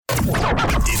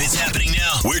If it's happening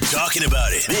now, we're talking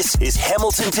about it. This is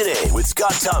Hamilton Today with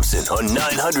Scott Thompson on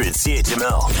 900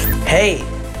 CHML. Hey,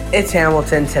 it's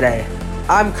Hamilton Today.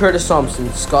 I'm Curtis Thompson,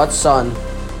 Scott's son.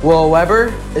 Will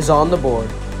Weber is on the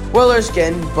board. Will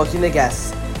Erskine booking the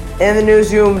guests. In the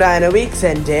newsroom, Diana Weeks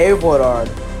and Dave Woodard.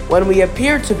 When we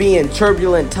appear to be in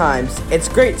turbulent times, it's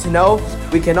great to know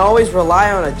we can always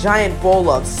rely on a giant bowl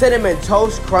of Cinnamon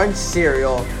Toast Crunch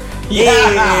cereal.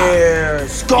 Yeah,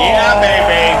 Scott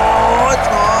baby.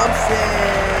 Thompson.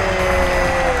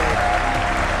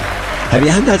 Have you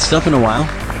had that stuff in a while?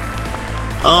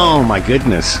 Oh my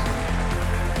goodness.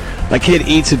 My kid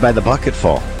eats it by the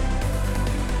bucketful.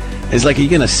 It's like, are you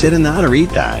going to sit in that or eat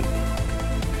that?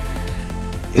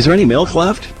 Is there any milk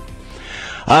left?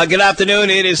 Good afternoon.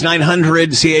 It is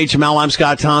 900 CHML. I'm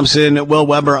Scott Thompson. Will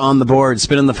Weber on the board,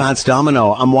 spinning the Fats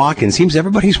Domino. I'm walking. Seems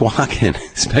everybody's walking,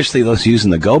 especially those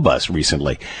using the Go Bus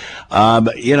recently.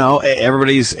 But you know,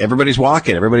 everybody's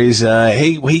walking. Everybody's,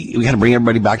 hey, we got to bring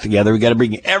everybody back together. We got to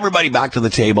bring everybody back to the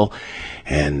table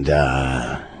and,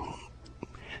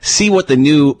 see what the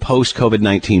new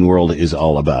post-COVID-19 world is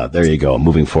all about. There you go,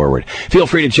 moving forward. Feel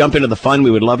free to jump into the fun. We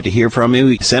would love to hear from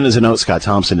you. Send us a note, Scott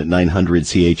Thompson at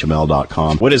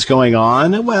 900CHML.com. What is going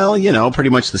on? Well, you know, pretty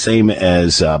much the same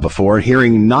as before.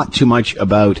 Hearing not too much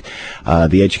about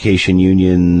the education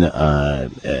union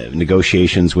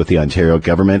negotiations with the Ontario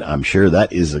government. I'm sure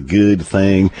that is a good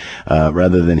thing,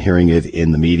 rather than hearing it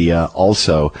in the media.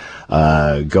 Also,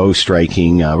 Go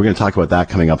striking. We're going to talk about that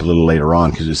coming up a little later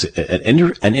on, because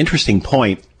it's an interesting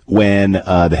point when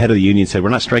the head of the union said, we're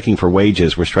not striking for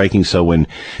wages, we're striking so when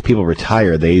people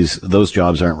retire, those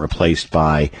jobs aren't replaced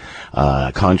by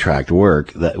contract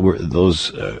work.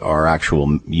 Those are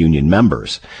actual union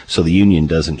members, so the union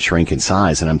doesn't shrink in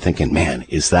size. And I'm thinking, man,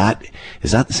 is that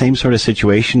the same sort of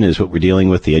situation as what we're dealing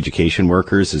with the education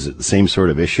workers? Is it the same sort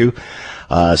of issue?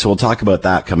 So we'll talk about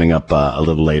that coming up a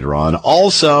little later on.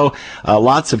 Also,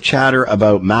 lots of chatter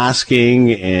about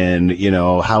masking and, you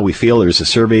know, how we feel. There's a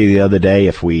survey the other day.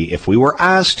 If we were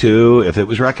asked to, if it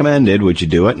was recommended, would you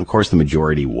do it? And of course, the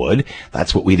majority would.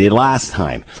 That's what we did last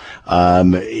time.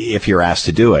 If you're asked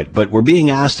to do it. But we're being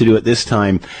asked to do it this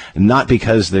time, not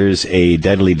because there's a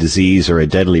deadly disease or a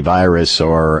deadly virus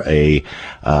or a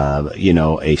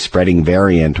spreading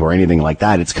variant or anything like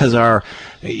that. It's because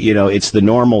it's the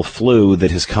normal flu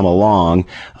that has come along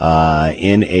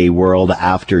in a world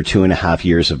after 2.5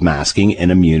 years of masking, and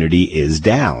immunity is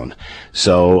down.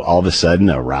 So all of a sudden,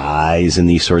 a rise in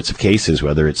these sorts of cases,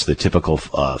 whether it's the typical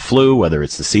flu, whether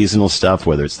it's the seasonal stuff,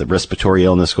 whether it's the respiratory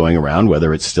illness going around,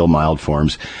 whether it's still mild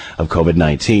forms of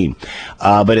COVID-19.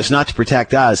 But it's not to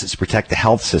protect us, it's to protect the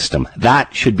health system.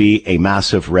 That should be a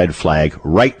massive red flag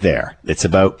right there. It's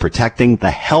about protecting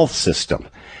the health system.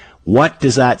 What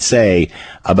does that say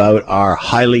about our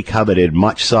highly coveted,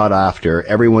 much sought after,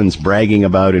 everyone's bragging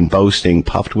about and boasting,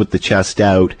 puffed with the chest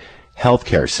out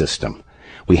healthcare system?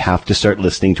 We have to start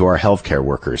listening to our healthcare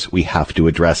workers. We have to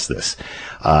address this.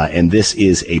 And this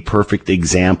is a perfect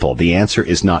example. The answer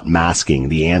is not masking.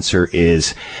 The answer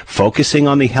is focusing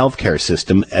on the healthcare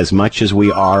system as much as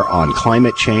we are on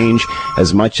climate change,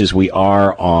 as much as we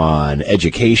are on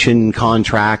education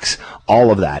contracts,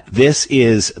 all of that. This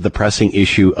is the pressing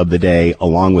issue of the day,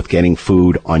 along with getting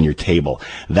food on your table.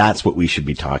 That's what we should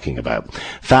be talking about.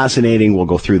 Fascinating. We'll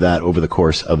go through that over the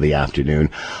course of the afternoon.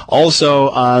 Also,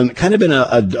 kind of been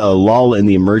a lull in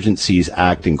the Emergencies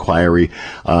Act inquiry.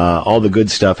 All the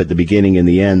good stuff at the beginning and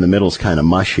the end. The middle's kind of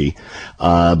mushy.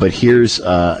 But here's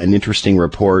an interesting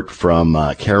report from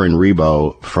Karen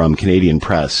Rebo from Canadian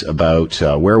Press about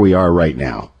where we are right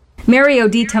now. Mario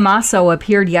Di Tommaso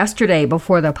appeared yesterday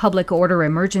before the Public Order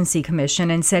Emergency Commission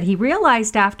and said he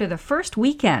realized after the first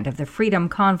weekend of the Freedom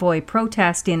Convoy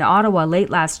protest in Ottawa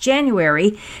late last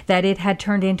January that it had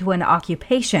turned into an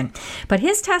occupation. But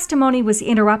his testimony was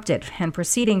interrupted and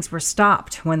proceedings were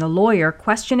stopped when the lawyer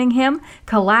questioning him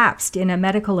collapsed in a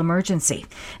medical emergency.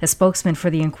 A spokesman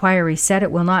for the inquiry said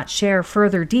it will not share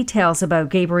further details about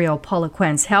Gabriel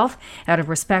Poliquin's health out of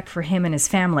respect for him and his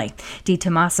family. Di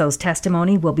Tommaso's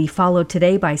testimony will be followed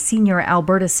today by senior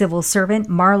Alberta civil servant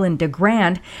Marlon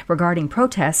DeGrand regarding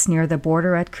protests near the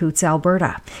border at Coutts,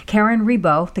 Alberta. Karen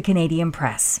Rebo, the Canadian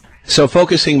Press. So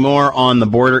focusing more on the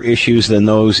border issues than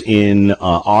those in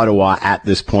Ottawa at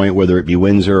this point, whether it be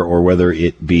Windsor or whether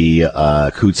it be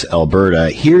Coutts, Alberta.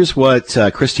 Here's what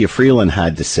Chrystia Freeland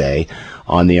had to say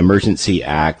on the Emergency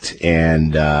Act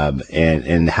and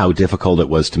how difficult it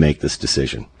was to make this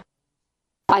decision.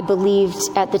 I believed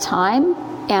at the time,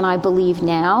 and I believe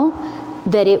now,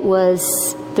 that it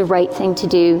was the right thing to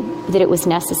do, that it was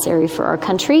necessary for our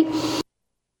country.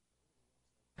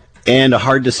 And a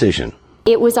hard decision.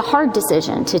 It was a hard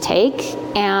decision to take,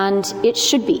 and it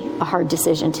should be a hard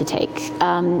decision to take.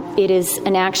 It is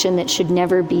an action that should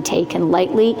never be taken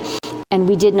lightly, and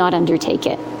we did not undertake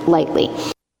it lightly.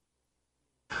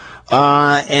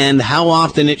 And how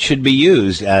often it should be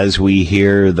used, as we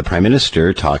hear the Prime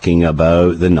Minister talking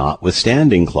about the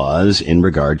notwithstanding clause in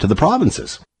regard to the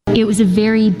provinces. It was a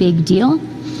very big deal.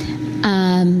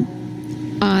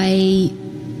 I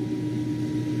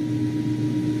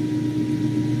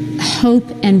hope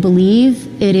and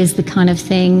believe it is the kind of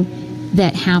thing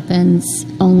that happens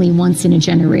only once in a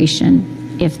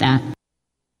generation, if that.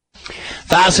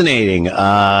 Fascinating,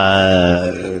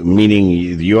 meaning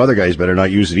you other guys better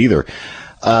not use it either.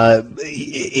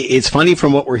 It's funny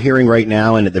from what we're hearing right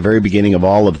now, and at the very beginning of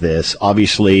all of this,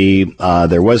 obviously,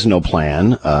 there was no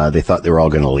plan. They thought they were all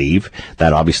going to leave.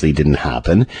 That obviously didn't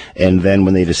happen. And then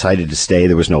when they decided to stay,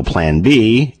 there was no plan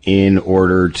B in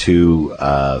order to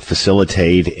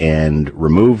facilitate and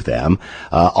remove them.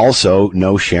 Also,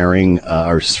 no sharing,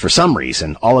 or for some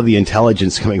reason, all of the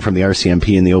intelligence coming from the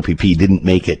RCMP and the OPP didn't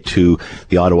make it to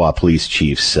the Ottawa Police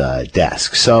Chief's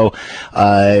desk. So,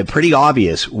 pretty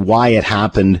obvious why it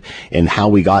happened and how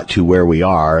we got to where we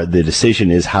are. The decision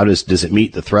is, how does it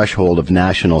meet the threshold of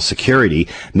national security?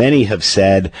 Many have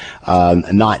said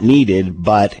not needed,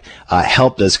 but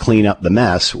helped us clean up the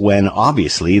mess when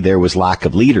obviously there was lack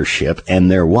of leadership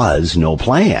and there was no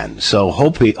plan. So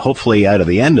hopefully out of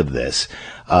the end of this,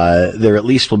 there at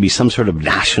least will be some sort of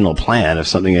national plan if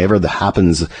something ever that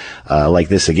happens like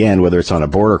this again, whether it's on a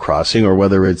border crossing or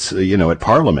whether it's, at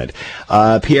Parliament.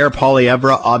 Pierre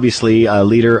Poilievre, obviously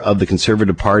leader of the Conservative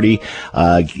Party,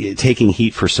 taking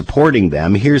heat for supporting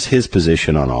them. Here's his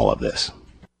position on all of this.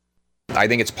 I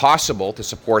think it's possible to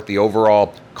support the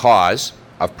overall cause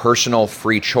of personal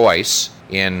free choice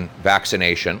in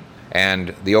vaccination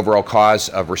and the overall cause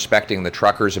of respecting the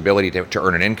truckers' ability to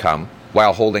earn an income,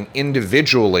 while holding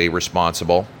individually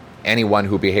responsible anyone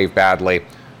who behaved badly,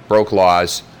 broke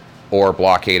laws, or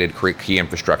blockaded key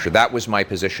infrastructure. That was my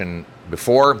position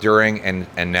before, during,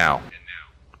 and now.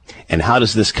 And how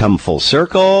does this come full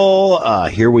circle?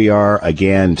 Here we are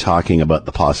again talking about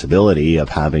the possibility of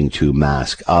having to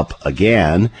mask up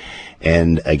again,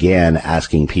 and again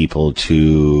asking people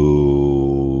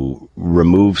to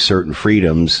remove certain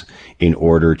freedoms in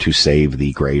order to save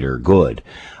the greater good.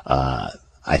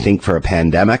 I think for a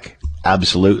pandemic,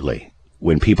 absolutely.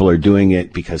 When people are doing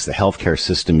it because the healthcare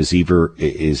system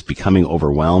is becoming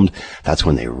overwhelmed, that's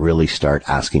when they really start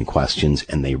asking questions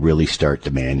and they really start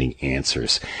demanding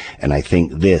answers. And I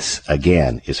think this,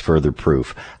 again, is further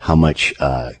proof how much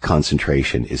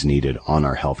concentration is needed on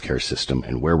our healthcare system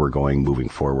and where we're going moving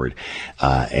forward.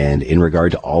 And in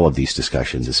regard to all of these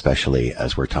discussions, especially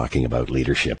as we're talking about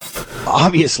leadership.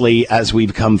 Obviously, as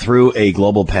we've come through a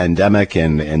global pandemic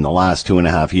and in the last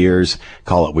 2.5 years,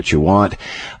 call it what you want,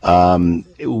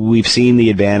 we've seen the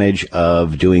advantage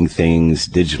of doing things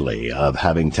digitally, of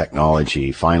having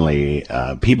technology, finally,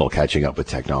 people catching up with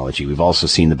technology. We've also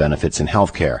seen the benefits in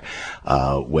healthcare,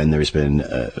 when there's been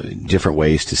different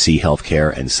ways to see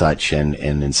healthcare and such, and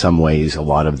in some ways, a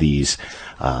lot of these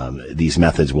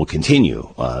methods will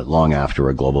continue long after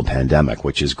a global pandemic,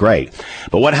 which is great.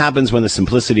 But what happens when the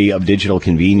simplicity of digital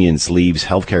convenience leaves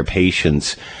healthcare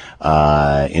patients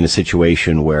in a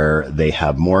situation where they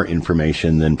have more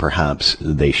information than perhaps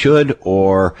they should,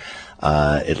 or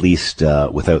at least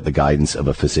without the guidance of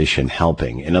a physician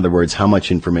helping? In other words, how much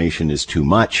information is too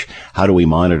much? How do we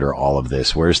monitor all of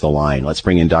this? Where's the line? Let's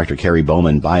bring in Dr. Kerry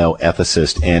Bowman,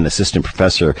 bioethicist and assistant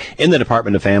professor in the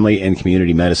Department of Family and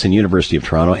Community Medicine, University of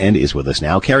Toronto, and is with us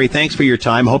now. Kerry, thanks for your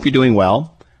time. Hope you're doing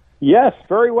well. Yes,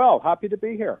 very well. Happy to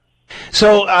be here.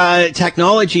 So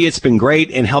technology, it's been great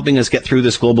in helping us get through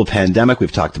this global pandemic.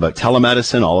 We've talked about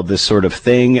telemedicine, all of this sort of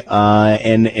thing.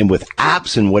 And with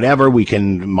apps and whatever, we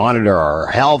can monitor our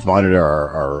health, monitor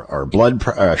our blood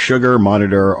sugar,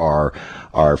 monitor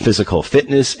our physical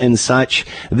fitness and such.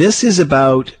 This is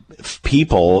about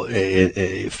people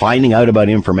finding out about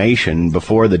information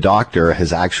before the doctor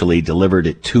has actually delivered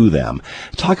it to them.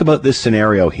 Talk about this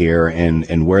scenario here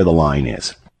and where the line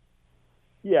is.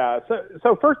 Yeah,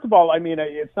 so first of all, I mean,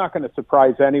 it's not going to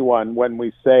surprise anyone when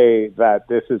we say that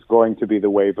this is going to be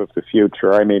the wave of the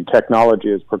future. I mean, technology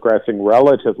is progressing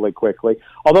relatively quickly.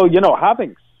 Although,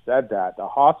 having said that, the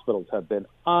hospitals have been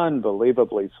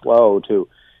unbelievably slow to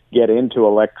get into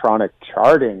electronic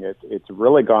charting. It's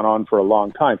really gone on for a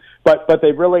long time. But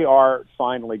they really are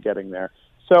finally getting there.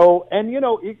 So, and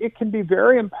it can be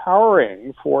very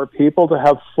empowering for people to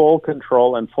have full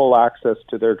control and full access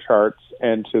to their charts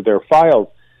and to their files.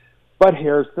 But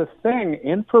here's the thing.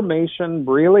 Information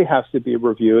really has to be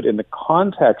reviewed in the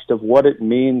context of what it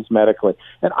means medically.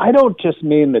 And I don't just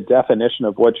mean the definition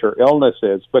of what your illness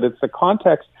is, but it's the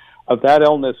context of that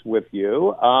illness with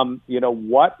you.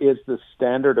 What is the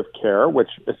standard of care, which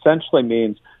essentially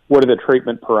means what are the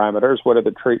treatment parameters, what are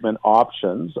the treatment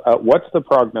options, what's the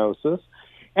prognosis.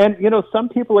 And, some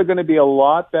people are going to be a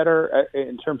lot better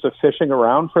in terms of fishing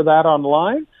around for that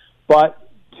online, but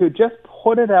to just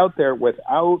put it out there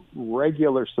without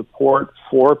regular support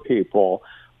for people,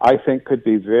 I think could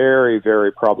be very,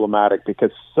 very problematic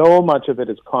because so much of it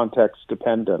is context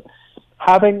dependent.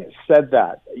 Having said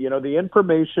that, the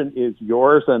information is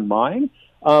yours and mine.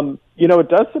 It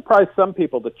does surprise some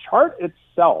people. The chart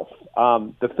itself,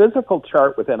 the physical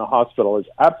chart within a hospital is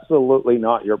absolutely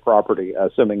not your property,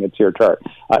 assuming it's your chart.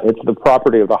 It's the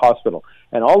property of the hospital.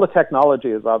 And all the technology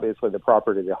is obviously the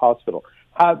property of the hospital.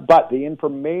 But the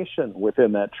information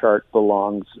within that chart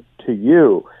belongs to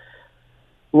you.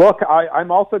 Look,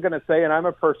 I'm also going to say, and I'm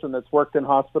a person that's worked in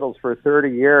hospitals for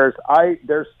 30 years,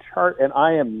 there's chart, and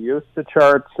I am used to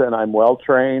charts, and I'm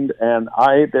well-trained, and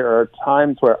there are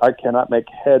times where I cannot make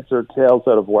heads or tails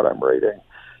out of what I'm reading.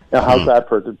 Now, how's that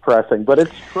for depressing? But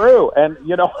it's true, and,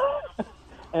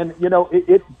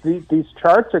 these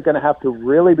charts are going to have to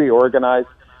really be organized.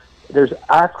 There's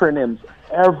acronyms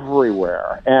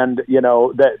everywhere, and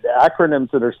the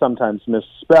acronyms that are sometimes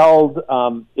misspelled.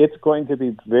 It's going to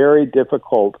be very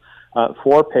difficult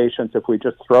for patients if we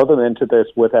just throw them into this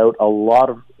without a lot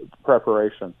of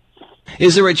preparation.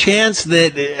 Is there a chance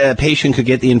that a patient could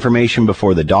get the information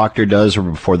before the doctor does, or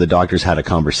before the doctor's had a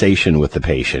conversation with the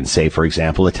patient, say, for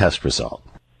example, a test result?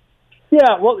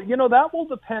 Yeah, well, that will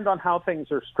depend on how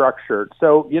things are structured.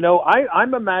 So,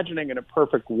 I'm imagining in a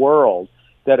perfect world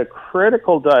that a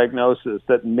critical diagnosis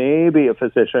that maybe a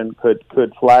physician could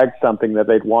flag something that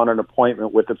they'd want an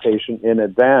appointment with the patient in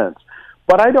advance.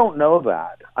 But I don't know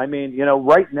that. I mean,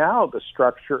 right now the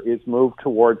structure is moved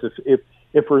towards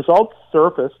if results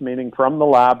surface, meaning from the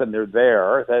lab and they're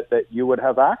there, that you would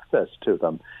have access to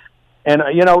them. And,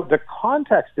 the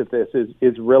context of this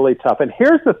is really tough. And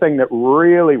here's the thing that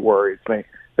really worries me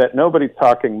that nobody's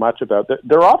talking much about.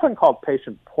 They're often called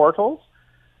patient portals.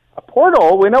 A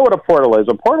portal, we know what a portal is.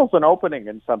 A portal's an opening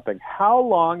in something. How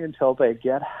long until they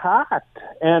get hacked?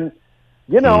 And,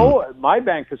 my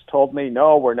bank has told me,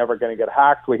 no, we're never going to get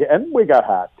hacked. We got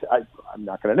hacked. I'm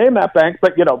not going to name that bank,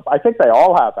 but, I think they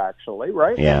all have actually,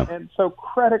 right? Yeah. And so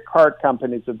credit card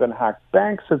companies have been hacked.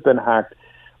 Banks have been hacked.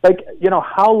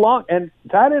 How long? And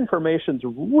that information's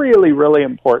really, really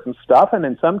important stuff. And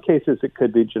in some cases, it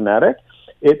could be genetic.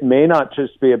 It may not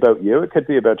just be about you. It could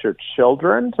be about your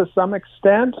children to some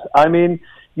extent. I mean,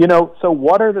 so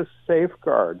what are the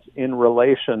safeguards in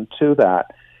relation to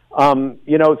that?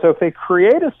 So if they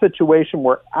create a situation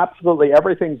where absolutely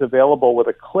everything's available with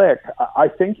a click, I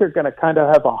think you're going to kind of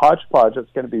have a hodgepodge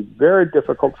that's going to be very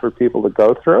difficult for people to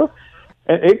go through.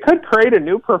 And it could create a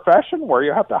new profession where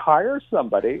you have to hire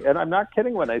somebody, and I'm not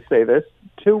kidding when I say this,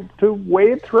 to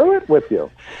wade through it with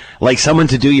you. Like someone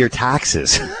to do your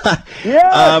taxes.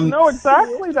 Yeah,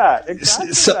 exactly that.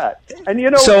 That. And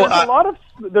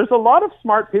there's a lot of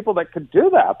smart people that could do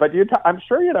that, but I'm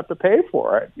sure you'd have to pay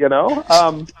for it,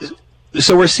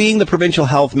 So we're seeing the provincial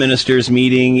health ministers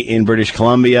meeting in British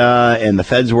Columbia, and the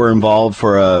feds were involved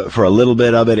for a little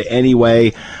bit of it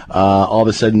anyway. All of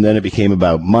a sudden, then it became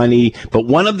about money. But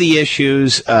one of the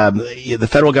issues, the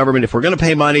federal government, if we're going to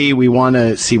pay money, we want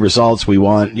to see results. We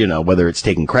want, whether it's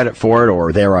taking credit for it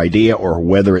or their idea or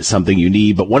whether it's something you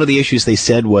need. But one of the issues they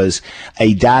said was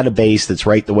a database that's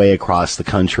right the way across the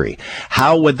country.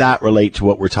 How would that relate to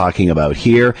what we're talking about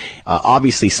here?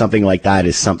 Obviously, something like that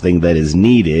is something that is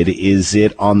needed. Is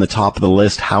it on the top of the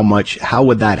list? How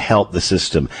would that help the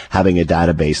system, having a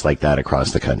database like that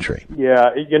across the country?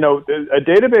 Yeah, a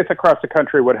database across the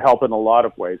country would help in a lot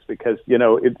of ways because,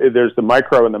 there's the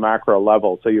micro and the macro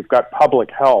level. So you've got public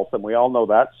health, and we all know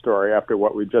that story after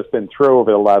what we've just been through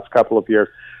over the last couple of years.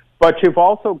 But you've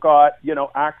also got,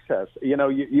 access.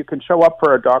 You can show up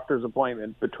for a doctor's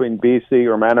appointment between BC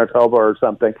or Manitoba or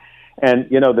something, and,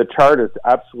 the chart is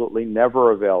absolutely never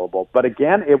available. But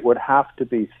again, it would have to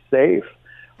be safe.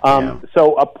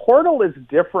 So a portal is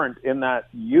different in that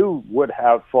you would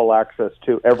have full access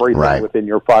to everything within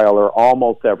your file, or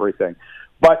almost everything.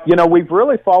 But, we've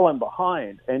really fallen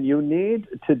behind, and you need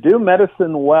to do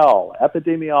medicine well,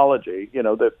 epidemiology,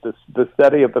 the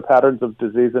study of the patterns of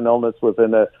disease and illness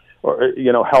within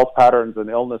health patterns and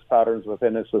illness patterns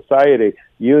within a society.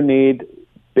 You need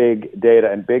big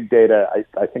data, and big data,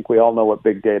 I think we all know what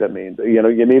big data means.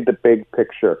 You need the big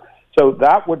picture. So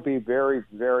that would be very,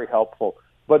 very helpful.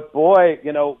 But boy,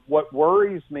 what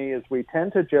worries me is we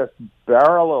tend to just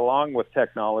barrel along with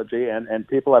technology, and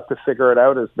people have to figure it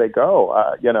out as they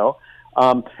go,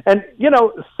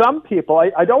 some people,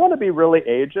 I don't want to be really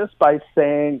ageist by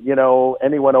saying,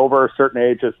 anyone over a certain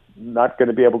age is not going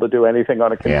to be able to do anything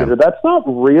on a computer. Yeah. That's not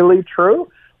really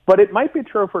true, but it might be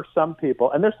true for some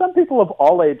people. And there's some people of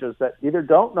all ages that either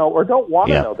don't know or don't want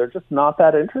to know. They're just not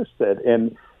that interested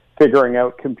in figuring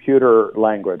out computer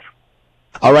language.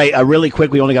 All right, really quick,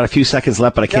 we only got a few seconds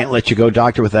left, but I can't let you go,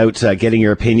 Doctor, without getting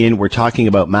your opinion. We're talking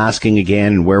about masking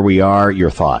again and where we are. Your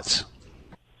thoughts?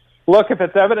 Look, if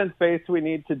it's evidence-based, we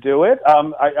need to do it.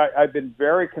 I've been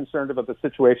very concerned about the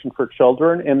situation for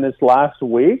children in this last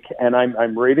week, and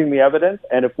I'm reading the evidence,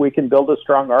 and if we can build a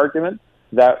strong argument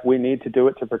that we need to do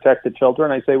it to protect the children,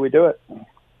 I say we do it.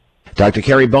 Dr.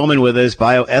 Kerry Bowman with us,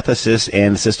 bioethicist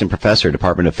and assistant professor,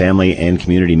 Department of Family and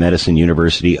Community Medicine,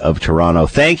 University of Toronto.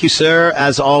 Thank you, sir,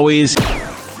 as always.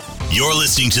 You're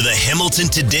listening to the Hamilton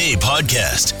Today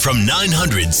podcast from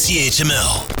 900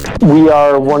 CHML. We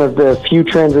are one of the few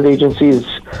transit agencies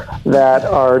that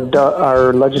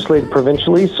are legislated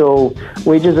provincially, so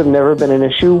wages have never been an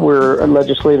issue. We're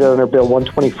legislated under Bill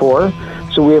 124,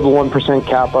 so we have a 1%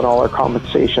 cap on all our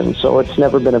compensation, so it's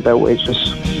never been about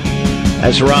wages.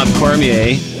 As Rob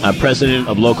Cormier, president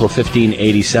of Local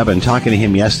 1587, talking to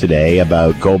him yesterday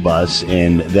about GoBus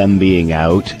and them being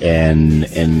out and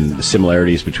the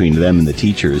similarities between them and the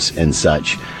teachers and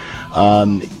such.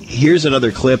 Here's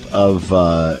another clip of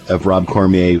Rob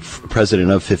Cormier, president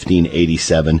of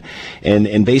 1587,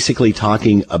 and basically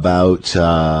talking about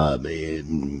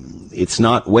it's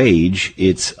not wage,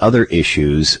 it's other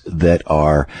issues that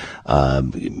are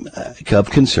of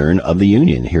concern of the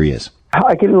union. Here he is.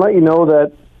 I can let you know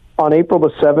that on April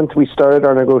the 7th, we started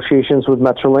our negotiations with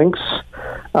Metrolinx.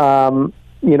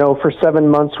 For 7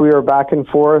 months, we were back and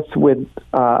forth with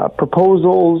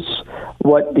proposals,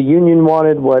 what the union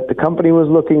wanted, what the company was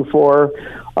looking for.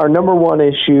 Our number one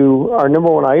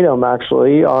item,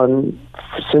 actually,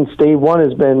 since day one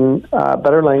has been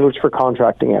better language for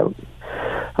contracting out.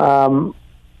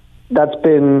 That's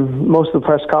been most of the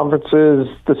press conferences.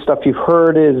 The stuff you've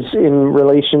heard is in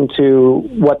relation to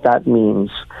what that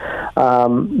means.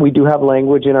 We do have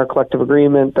language in our collective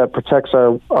agreement that protects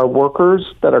our workers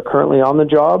that are currently on the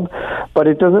job, but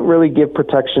it doesn't really give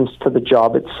protections to the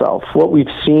job itself. What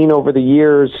we've seen over the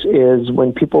years is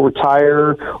when people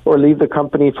retire or leave the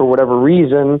company for whatever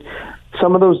reason,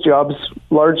 some of those jobs,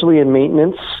 largely in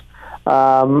maintenance,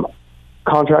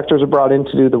 contractors are brought in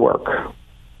to do the work.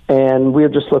 And we're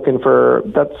just looking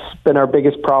that's been our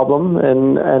biggest problem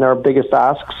and our biggest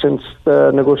ask since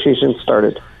the negotiations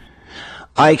started.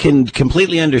 I can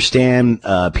completely understand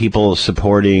people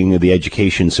supporting the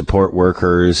education support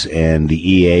workers and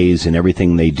the EAs and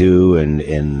everything they do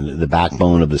and the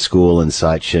backbone of the school and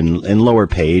such and lower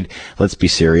paid, let's be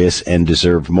serious, and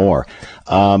deserve more.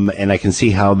 And I can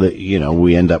see how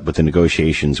we end up with the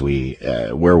negotiations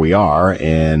where we are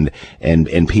and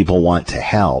people want to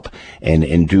help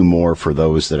and do more for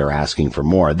those that are asking for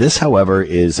more. This, however,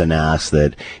 is an ask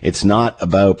that it's not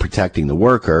about protecting the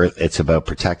worker, it's about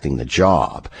protecting the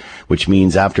job, which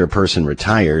means after a person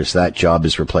retires, that job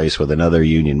is replaced with another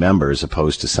union member as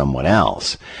opposed to someone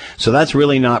else. So that's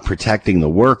really not protecting the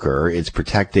worker, it's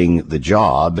protecting the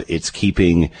job, it's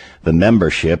keeping the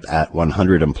membership at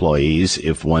 100 employees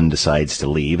if one decides to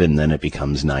leave, and then it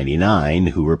becomes 99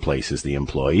 who replaces the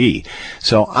employee.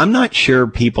 So I'm not sure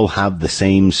people have the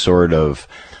same sort of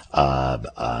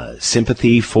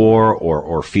sympathy for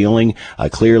or feeling.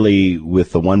 Clearly,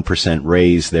 with the 1%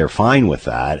 raise, they're fine with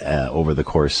that over the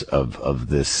course of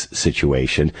this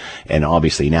situation. And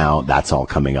obviously now that's all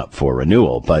coming up for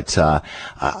renewal. But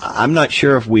I'm not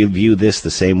sure if we view this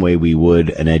the same way we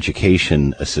would an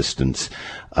education assistance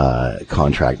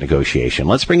contract negotiation.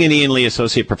 Let's bring in Ian Lee,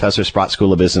 Associate Professor, Sprott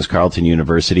School of Business, Carleton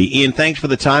University. Ian, thanks for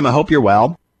the time. I hope you're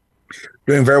well.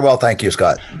 Doing very well, thank you,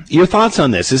 Scott. Your thoughts on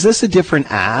this? Is this a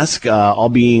different ask, all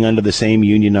being under the same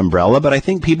union umbrella? But I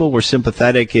think people were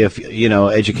sympathetic if,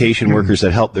 education workers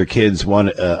that help their kids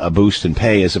want a boost in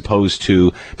pay as opposed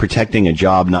to protecting a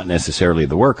job, not necessarily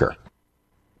the worker.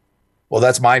 Well,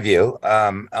 that's my view.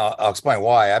 I'll explain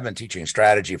why. I've been teaching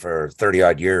strategy for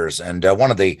 30-odd years, and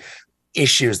one of the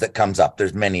issues that comes up,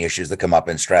 there's many issues that come up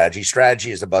in strategy.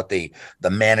 Strategy is about the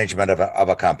management of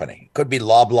a company. It could be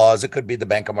Loblaws, it could be the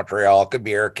Bank of Montreal, it could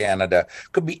be Air Canada,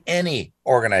 it could be any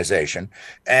organization.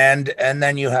 And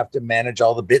then you have to manage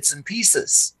all the bits and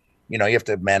pieces. You have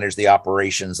to manage the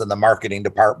operations and the marketing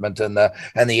department and the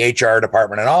HR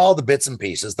department and all the bits and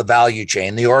pieces, the value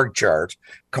chain, the org chart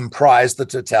comprise the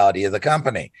totality of the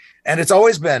company. And it's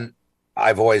always been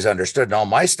I've always understood in all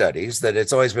my studies that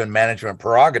it's always been management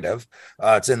prerogative.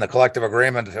 It's in the collective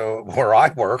agreement where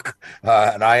I work,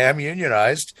 and I am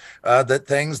unionized, that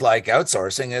things like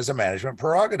outsourcing is a management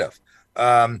prerogative.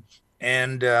 If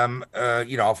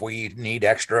we need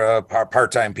extra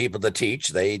part-time people to teach,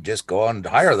 they just go and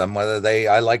hire them, whether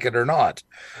I like it or not.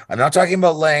 I'm not talking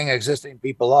about laying existing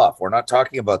people off. We're not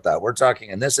talking about that. We're talking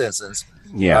in this instance,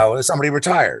 somebody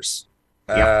retires.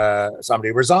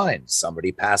 Somebody resigns,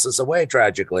 somebody passes away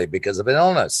tragically because of an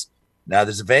illness. Now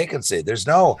there's a vacancy. There's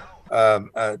no,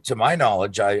 to my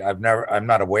knowledge, I'm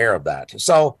not aware of that.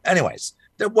 So anyways,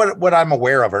 what I'm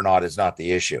aware of or not is not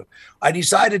the issue. I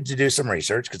decided to do some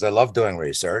research because I love doing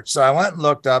research. So I went and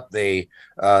looked up the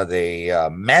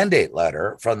mandate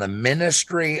letter from the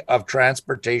Ministry of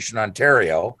Transportation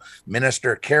Ontario,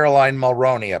 Minister Caroline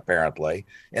Mulroney, apparently.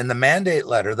 In the mandate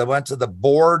letter that went to the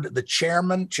board, the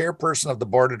chairperson of the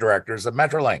board of directors of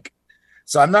Metrolink.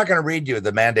 So I'm not going to read you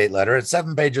the mandate letter. It's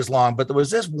 7 pages long, but there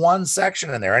was this one section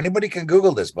in there. Anybody can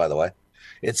Google this, by the way.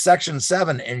 It's section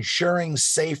 7, ensuring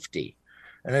safety.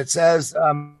 And it says,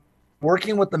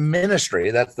 working with the ministry,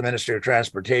 that's the Ministry of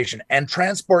Transportation, and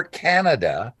Transport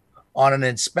Canada on an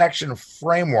inspection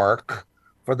framework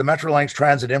for the Metrolink's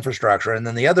transit infrastructure. And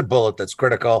then the other bullet that's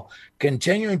critical,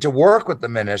 continuing to work with the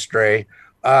ministry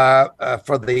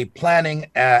for the planning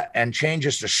and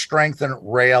changes to strengthen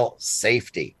rail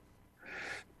safety.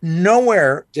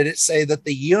 Nowhere did it say that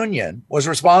the union was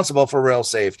responsible for rail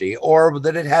safety or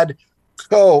that it had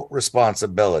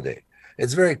co-responsibility.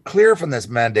 It's very clear from this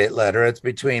mandate letter. It's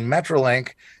between Metrolink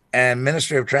and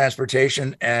Ministry of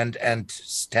Transportation and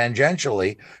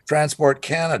tangentially Transport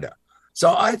Canada.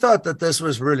 So I thought that this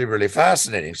was really, really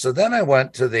fascinating. So then I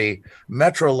went to the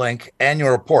Metrolink annual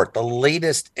report, the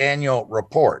latest annual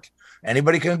report.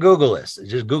 Anybody can Google this.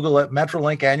 Just Google it,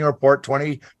 Metrolink annual report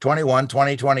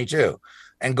 2021-2022,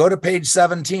 and go to page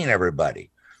 17, everybody.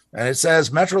 And it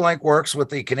says Metrolink works with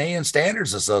the Canadian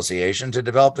Standards Association to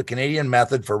develop the Canadian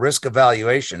method for risk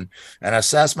evaluation and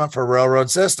assessment for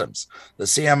railroad systems. The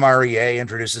CMREA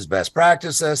introduces best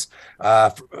practices,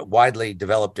 widely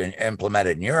developed and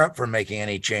implemented in Europe for making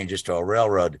any changes to a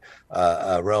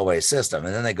railway system.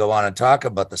 And then they go on and talk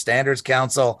about the Standards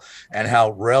Council and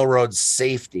how railroad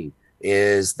safety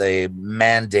is the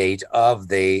mandate of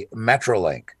the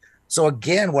Metrolink. So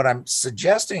again, what I'm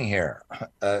suggesting here,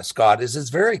 Scott, is it's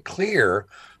very clear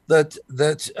that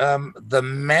the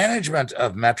management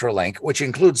of Metrolink, which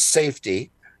includes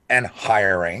safety and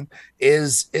hiring,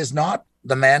 is not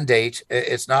the mandate.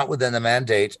 It's not within the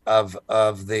mandate of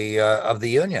the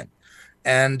union,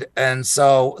 and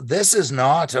so this is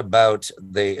not about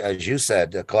as you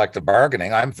said, collective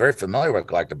bargaining. I'm very familiar with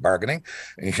collective bargaining.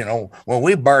 When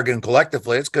we bargain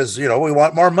collectively, it's because we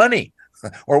want more money,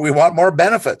 or we want more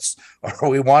benefits, or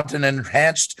we want an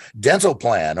enhanced dental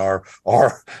plan,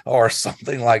 or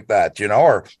something like that,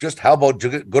 or just how about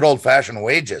good old fashioned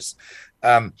wages?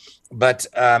 But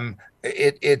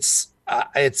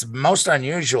it's most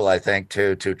unusual, I think,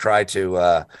 to try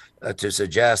to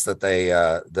suggest that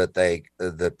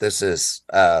this is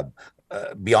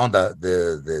beyond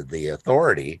the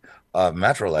authority of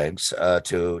Metrolinx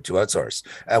to outsource.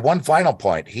 One final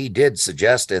point, he did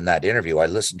suggest in that interview, I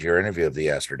listened to your interview of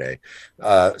yesterday,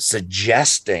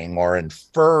 suggesting or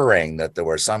inferring that there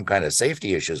were some kind of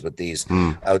safety issues with these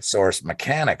outsourced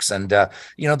mechanics. And,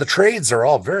 the trades are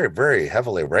all very, very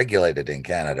heavily regulated in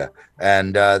Canada.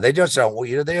 And they just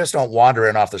don't wander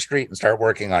in off the street and start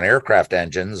working on aircraft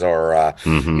engines or,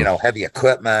 heavy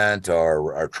equipment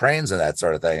or trains and that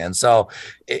sort of thing. And so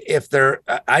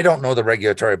I don't know the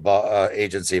regulatory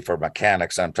agency for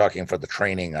mechanics. I'm talking for the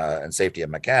training and safety of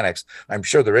mechanics. I'm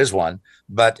sure there is one.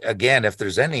 But again, if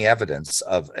there's any evidence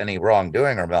of any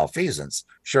wrongdoing or malfeasance,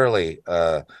 surely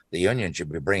the union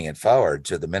should be bringing it forward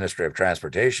to the Ministry of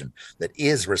Transportation that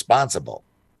is responsible,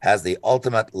 has the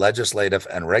ultimate legislative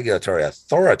and regulatory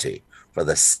authority for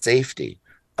the safety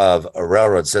of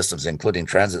railroad systems, including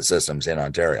transit systems in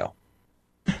Ontario.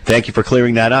 Thank you for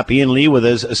clearing that up. Ian Lee with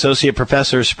us, Associate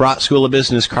Professor, Sprott School of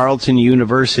Business, Carleton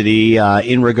University,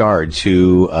 in regard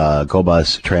to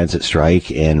GoBus transit strike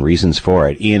and reasons for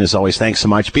it. Ian, as always, thanks so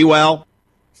much. Be well.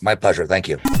 My pleasure. Thank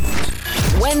you.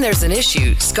 When there's an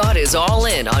issue, Scott is all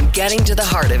in on getting to the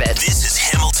heart of it. This is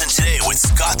Hamilton Today with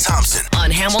Scott Thompson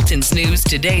on Hamilton's News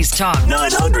Today's Talk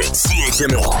 900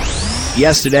 CHML.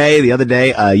 Yesterday, the other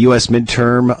day, U.S.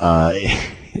 midterm.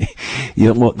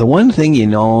 The one thing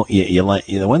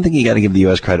the one thing you got to give the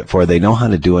U.S. credit for, they know how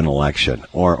to do an election,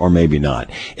 or maybe not,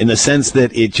 in the sense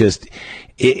that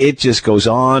it just goes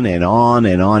on and on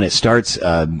and on. It starts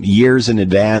years in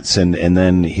advance, and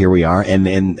then here we are. And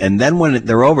then when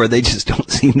they're over, they just don't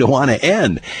seem to want to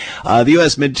end. The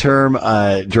U.S.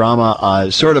 midterm drama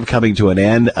sort of coming to an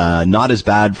end. Not as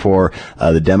bad for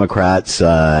the Democrats,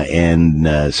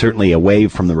 and certainly away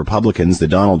from the Republicans. The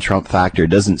Donald Trump factor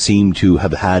doesn't seem to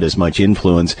have had as much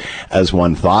influence as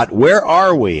one thought. Where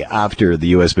are we after the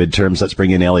U.S. midterms? Let's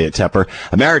bring in Elliot Tepper,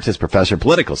 Emeritus Professor of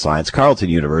Political Science, Carleton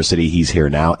University. He's here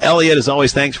now. Elliot, as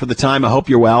always, thanks for the time. I hope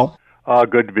you're well.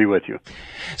 Good to be with you.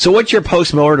 So what's your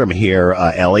postmortem here,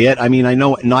 Elliot? I mean, I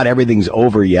know not everything's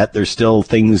over yet. There's still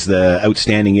things, the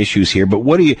outstanding issues here, but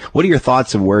what are your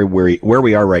thoughts of where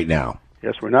we are right now?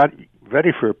 Yes, we're not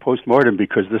ready for a postmortem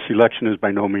because this election is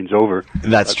by no means over.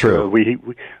 That's true.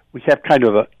 We have kind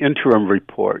of an interim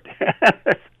report.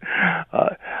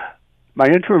 My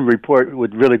interim report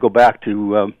would really go back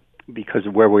to, because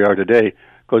of where we are today,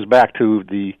 goes back to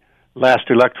the last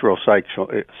electoral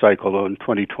cycle in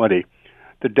 2020.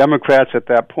 The Democrats at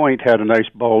that point had a nice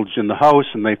bulge in the House,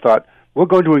 and they thought, we're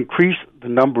going to increase the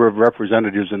number of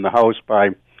representatives in the House by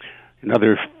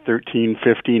another 13,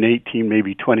 15, 18,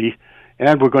 maybe 20,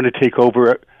 and we're going to take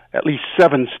over at least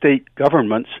 7 state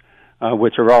governments,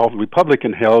 which are all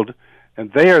Republican-held,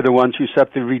 and they are the ones who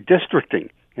set the redistricting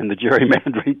and the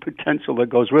gerrymandering potential that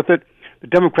goes with it. The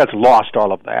Democrats lost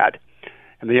all of that,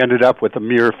 and they ended up with a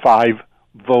mere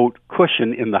 5-vote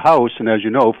cushion in the House, and as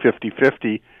you know,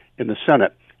 50-50 in the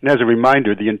Senate. And as a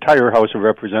reminder, the entire House of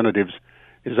Representatives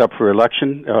is up for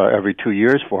election every 2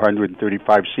 years,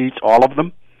 435 seats, all of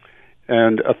them,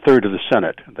 and a third of the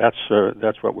Senate.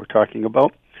 That's what we're talking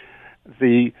about.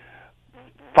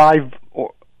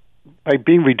 By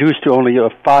being reduced to only a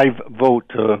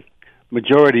 5-vote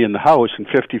majority in the House and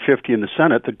 50-50 in the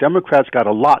Senate, the Democrats got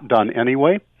a lot done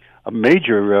anyway. A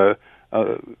major,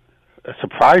 a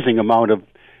surprising amount of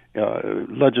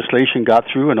legislation got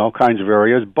through in all kinds of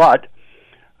areas, but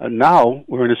now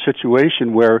we're in a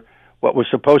situation where what was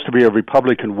supposed to be a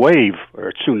Republican wave or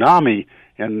a tsunami,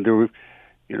 and there were,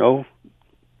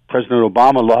 President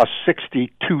Obama lost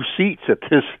 62 seats at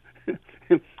this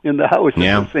in the House at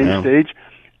the same stage.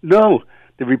 No,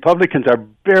 the Republicans are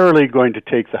barely going to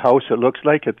take the House, it looks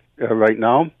like it right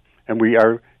now, and we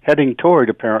are heading toward,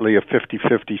 apparently, a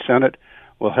 50-50 Senate.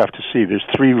 We'll have to see. There's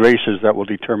 3 races that will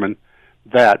determine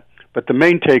that. But the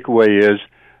main takeaway is,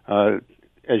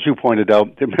 as you pointed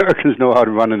out, the Americans know how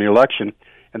to run an election,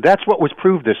 and that's what was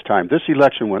proved this time. This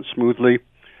election went smoothly.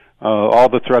 All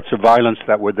the threats of violence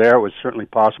that were there, it was certainly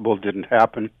possible, didn't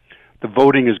happen. The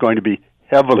voting is going to be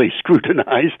heavily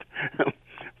scrutinized,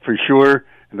 for sure,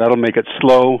 and that'll make it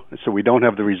slow, so we don't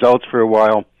have the results for a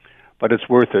while, but it's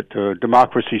worth it.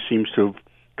 Democracy seems to have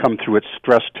come through its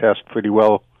stress test pretty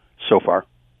well so far.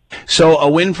 So a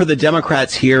win for the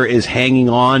Democrats here is hanging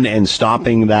on and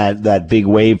stopping that big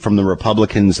wave from the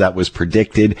Republicans that was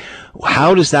predicted.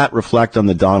 How does that reflect on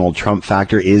the Donald Trump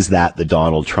factor? Is that the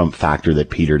Donald Trump factor that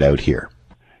petered out here?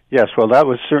 Yes, well, that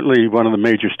was certainly one of the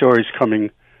major stories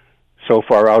coming so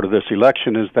far out of this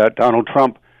election, is that Donald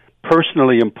Trump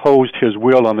personally imposed his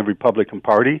will on the Republican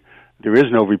Party. There is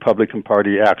no Republican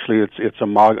Party, actually. It's a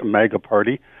MAGA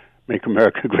party, Make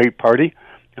America Great Party.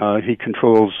 He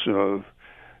controls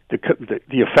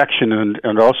the affection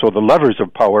and also the levers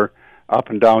of power up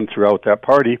and down throughout that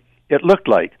party, it looked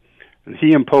like. And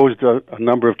he imposed a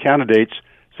number of candidates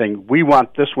saying, we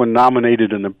want this one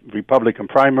nominated in the Republican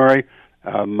primary.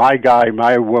 My guy,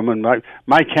 my woman,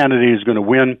 my candidate is going to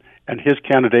win. And his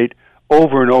candidate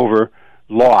over and over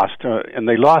lost. And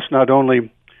they lost not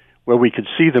only where we could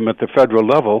see them at the federal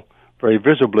level very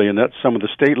visibly, and at some of the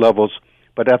state levels,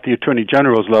 but at the Attorney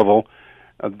General's level.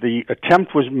 The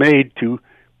attempt was made to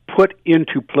put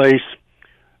into place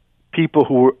people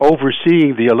who were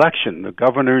overseeing the election, the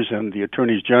governors and the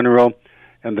attorneys general,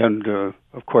 and then,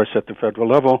 of course, at the federal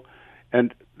level.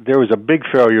 And there was a big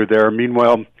failure there.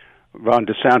 Meanwhile, Ron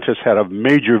DeSantis had a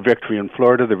major victory in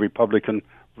Florida, the Republican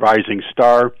rising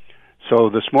star. So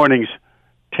this morning's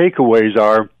takeaways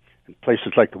are, in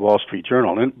places like the Wall Street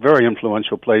Journal, a very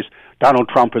influential place, Donald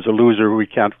Trump is a loser. We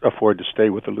can't afford to stay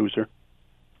with a loser.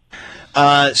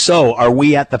 So are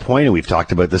we at the point, and we've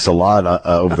talked about this a lot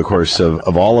over the course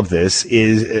of all of this,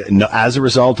 is as a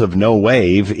result of no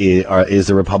wave, is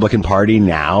the Republican Party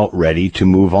now ready to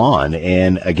move on?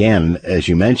 And again, as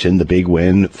you mentioned, the big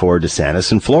win for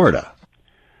DeSantis in Florida.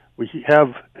 We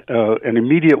have an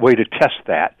immediate way to test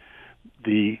that.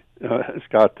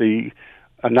 Scott, the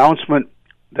announcement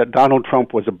that Donald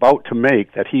Trump was about to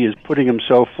make, that he is putting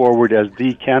himself forward as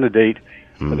the candidate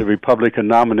for the Republican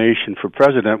nomination for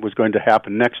president, was going to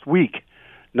happen next week.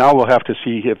 Now we'll have to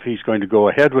see if he's going to go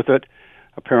ahead with it.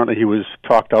 Apparently he was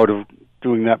talked out of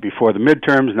doing that before the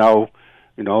midterms. Now,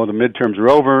 the midterms are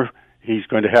over. He's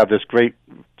going to have this great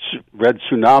red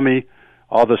tsunami,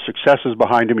 all the successes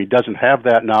behind him. He doesn't have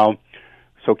that now.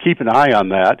 So keep an eye on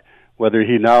that, whether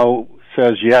he now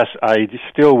says, yes, I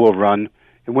still will run,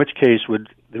 in which case would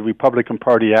the Republican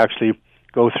Party actually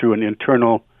go through an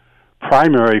internal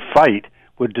primary fight?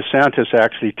 Would DeSantis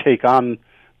actually take on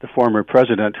the former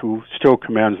president, who still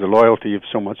commands the loyalty of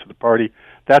so much of the party?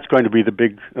 That's going to be the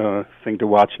big thing to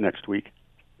watch next week.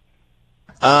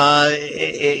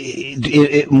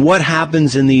 What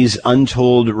happens in these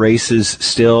untold races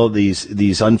still,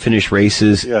 these unfinished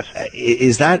races? Yes.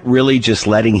 Is that really just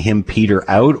letting him peter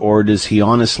out, or does he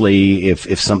honestly,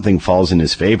 if something falls in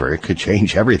his favor, it could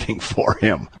change everything for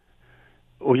him?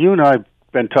 Well, you and I have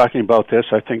been talking about this,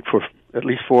 I think, for at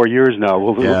least 4 years now.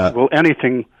 Will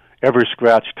anything ever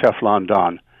scratch Teflon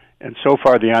Don? And so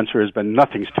far the answer has been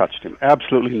nothing's touched him.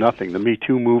 Absolutely nothing. The Me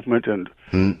Too movement and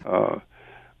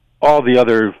all the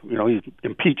other, he's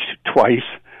impeached twice,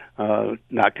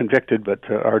 not convicted, but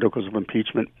articles of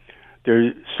impeachment.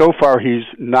 So far he's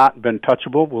not been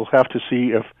touchable. We'll have to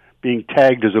see if being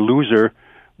tagged as a loser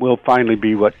will finally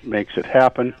be what makes it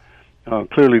happen.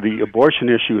 Clearly the abortion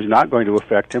issue is not going to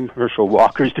affect him. Herschel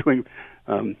Walker's doing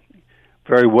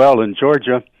very well in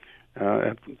Georgia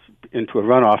into a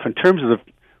runoff. In terms of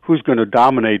who's going to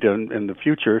dominate in the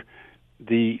future,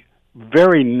 the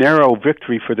very narrow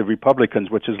victory for the Republicans,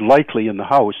 which is likely in the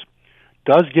House,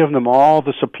 does give them all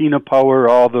the subpoena power,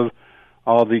 all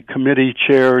the committee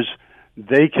chairs.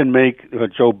 They can make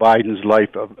Joe Biden's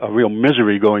life a real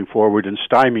misery going forward and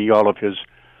stymie all of his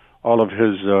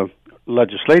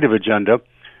legislative agenda.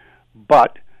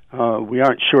 But we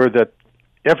aren't sure that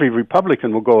every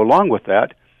Republican will go along with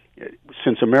that,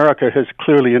 since America has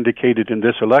clearly indicated in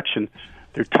this election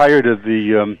they're tired of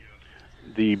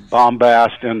the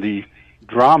bombast and the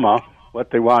drama. What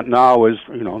they want now is,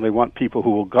 they want people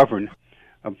who will govern.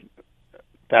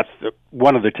 That's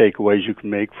one of the takeaways you can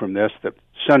make from this, that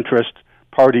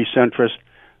party centrist,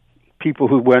 people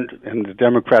who went, and the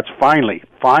Democrats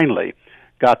finally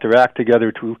got their act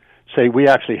together to say, we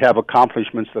actually have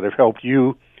accomplishments that have helped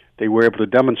you. They were able to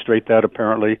demonstrate that,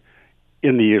 apparently,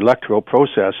 in the electoral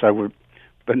process. I've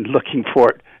been looking for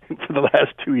it for the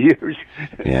last 2 years.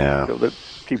 Yeah. So that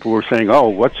people were saying, oh,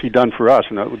 what's he done for us?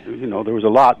 And, there was a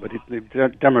lot, but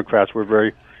the Democrats were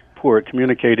very poor at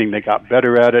communicating. They got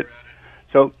better at it.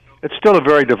 So it's still a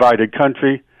very divided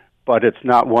country, but it's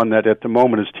not one that at the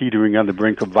moment is teetering on the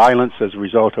brink of violence as a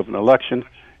result of an election,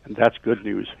 and that's good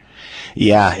news.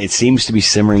 Yeah, it seems to be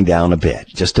simmering down a bit,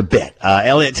 just a bit.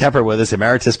 Elliot Tepper with us,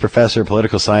 Emeritus Professor of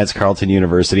Political Science, Carleton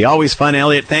University. Always fun,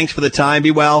 Elliot. Thanks for the time.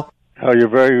 Be well. Oh, you're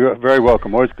very, very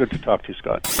welcome. Always good to talk to you,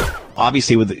 Scott.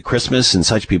 Obviously, with Christmas and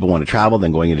such, people want to travel,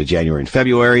 then going into January and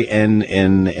February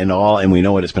and all, and we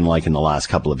know what it's been like in the last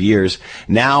couple of years.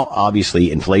 Now,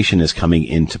 obviously, inflation is coming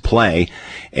into play,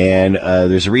 and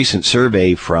there's a recent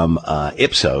survey from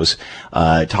Ipsos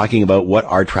talking about what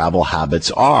our travel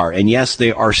habits are. And yes,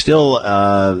 they are still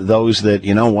those that,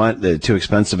 the too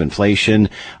expensive inflation,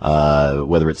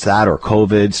 whether it's that or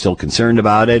COVID, still concerned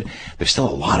about it. There's still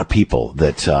a lot of people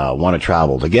that want to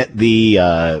travel. To get the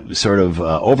sort of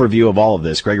overview of all of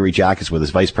this, Gregory Jack is with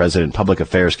us, Vice President, Public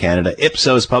Affairs Canada,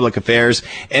 Ipsos Public Affairs,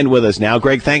 and with us now.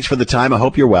 Greg, thanks for the time. I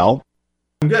hope you're well.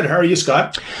 I'm good. How are you,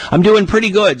 Scott? I'm doing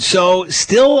pretty good. So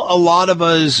still a lot of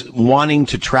us wanting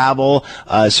to travel,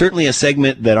 certainly a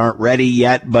segment that aren't ready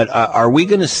yet, but are we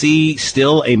going to see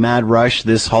still a mad rush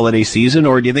this holiday season,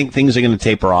 or do you think things are going to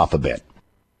taper off a bit?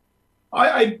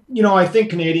 I think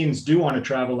Canadians do want to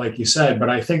travel, like you said, but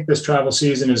I think this travel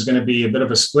season is going to be a bit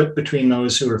of a split between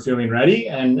those who are feeling ready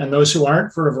and those who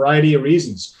aren't, for a variety of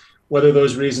reasons. Whether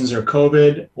those reasons are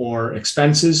COVID or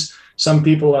expenses, some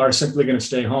people are simply going to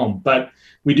stay home. But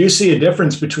we do see a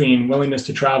difference between willingness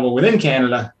to travel within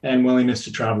Canada and willingness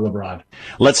to travel abroad.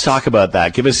 Let's talk about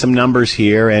that. Give us some numbers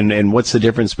here and what's the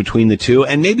difference between the two,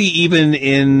 and maybe even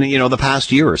in, the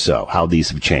past year or so, how these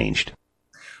have changed.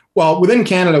 Well, within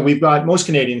Canada, we've got most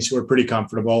Canadians who are pretty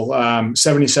comfortable,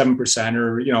 77%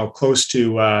 or, close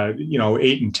to,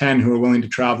 8 and 10 who are willing to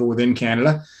travel within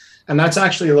Canada. And that's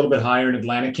actually a little bit higher in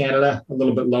Atlantic Canada, a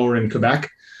little bit lower in Quebec.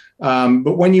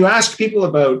 But when you ask people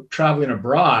about traveling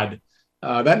abroad,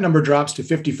 that number drops to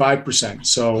 55%.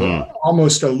 So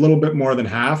almost a little bit more than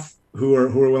half who are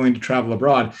willing to travel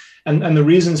abroad. And the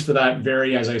reasons for that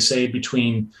vary, as I say,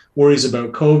 between worries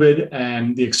about COVID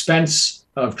and the expense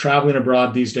of traveling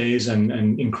abroad these days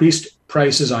and increased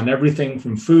prices on everything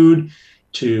from food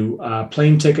to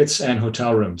plane tickets and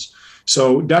hotel rooms.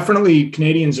 So definitely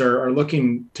Canadians are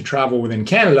looking to travel within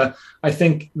Canada. I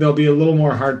think they'll be a little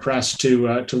more hard pressed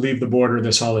to leave the border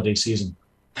this holiday season.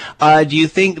 Do you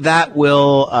think that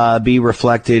will be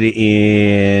reflected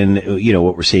in,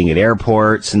 what we're seeing at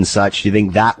airports and such? Do you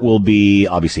think that will be,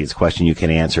 obviously it's a question you can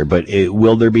answer, but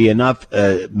will there be enough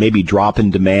maybe drop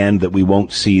in demand that we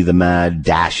won't see the mad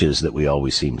dashes that we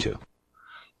always seem to?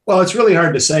 Well, it's really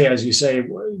hard to say, as you say,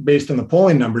 based on the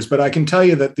polling numbers, but I can tell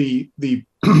you that the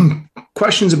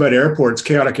questions about airports,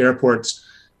 chaotic airports,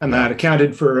 and that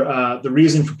accounted for the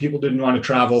reason for people didn't want to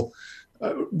travel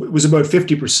was about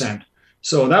 50%.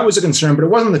 So that was a concern, but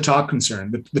it wasn't the top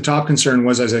concern. The top concern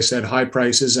was, as I said, high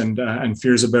prices and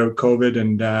fears about COVID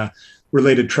and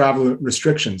related travel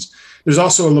restrictions. There's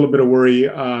also a little bit of worry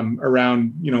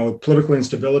around, political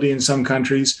instability in some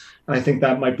countries, and I think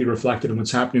that might be reflected in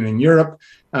what's happening in Europe.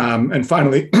 And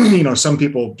finally, some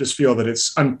people just feel that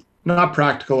it's not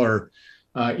practical or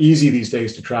easy these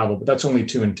days to travel, but that's only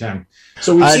 2 in 10.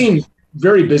 So we've seen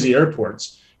very busy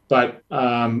airports. But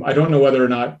I don't know whether or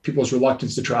not people's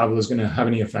reluctance to travel is going to have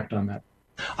any effect on that.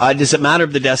 Does it matter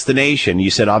of the destination? You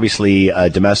said obviously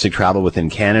domestic travel within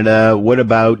Canada. What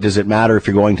about, does it matter if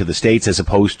you're going to the States as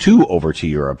opposed to over to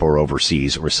Europe or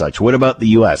overseas or such? What about the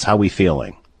U.S.? How are we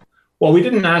feeling? Well, we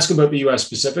didn't ask about the U.S.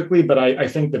 specifically, but I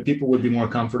think that people would be more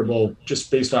comfortable, just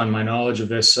based on my knowledge of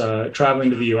this, traveling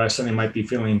to the U.S. than they might be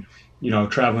feeling,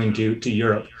 traveling to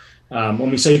Europe.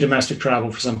 When we say domestic travel,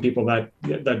 for some people,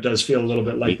 that does feel a little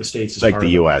bit like the States. Like the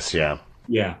U.S., yeah.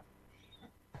 Yeah.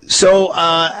 So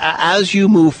as you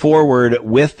move forward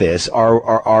with this,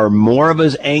 are more of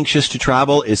us anxious to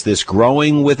travel? Is this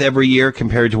growing with every year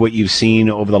compared to what you've seen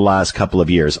over the last couple of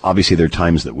years? Obviously, there are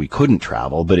times that we couldn't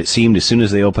travel, but it seemed as soon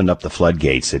as they opened up the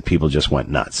floodgates that people just went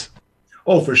nuts.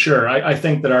 Oh, for sure. I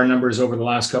think that our numbers over the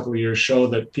last couple of years show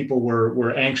that people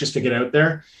were anxious to get out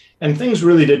there. And things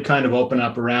really did kind of open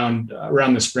up around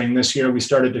the spring this year. We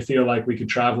started to feel like we could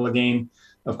travel again.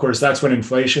 Of course, that's when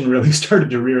inflation really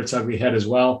started to rear its ugly head as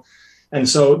well. And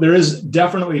so there is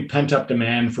definitely pent-up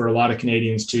demand for a lot of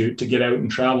Canadians to get out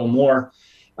and travel more.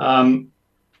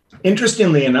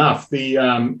 Interestingly enough,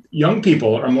 the young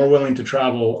people are more willing to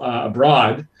travel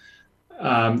abroad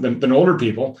than older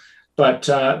people, but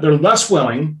they're less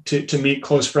willing to meet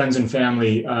close friends and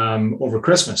family over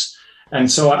Christmas. And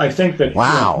so I think that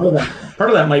part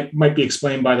of that might be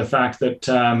explained by the fact that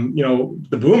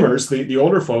the boomers, the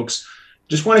older folks,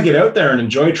 just want to get out there and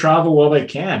enjoy travel while they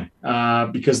can,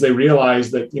 because they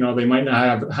realize that they might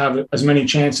not have as many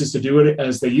chances to do it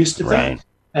as they used to. Right.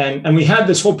 And we had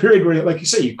this whole period where, like you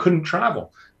say, you couldn't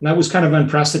travel, and that was kind of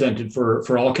unprecedented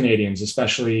for all Canadians,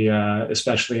 especially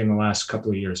in the last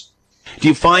couple of years. Do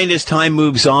you find as time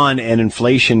moves on and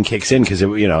inflation kicks in, because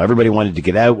everybody wanted to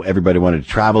get out, everybody wanted to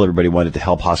travel, everybody wanted to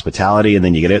help hospitality, and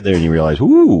then you get out there and you realize,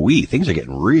 things are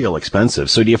getting real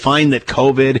expensive. So do you find that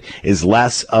COVID is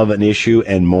less of an issue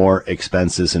and more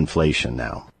expenses inflation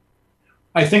now?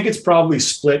 I think it's probably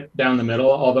split down the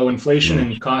middle, although inflation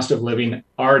and cost of living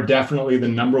are definitely the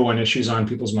number one issues on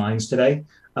people's minds today.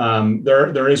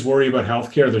 There is worry about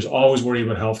healthcare. There's always worry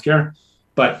about healthcare,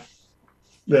 but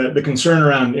the concern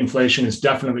around inflation is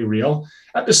definitely real.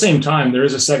 At the same time, there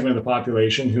is a segment of the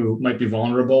population who might be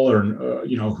vulnerable or,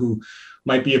 who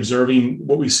might be observing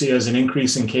what we see as an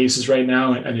increase in cases right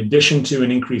now, in addition to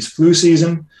an increased flu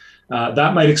season.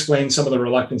 That might explain some of the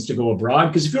reluctance to go abroad.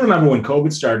 Because if you remember when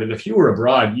COVID started, if you were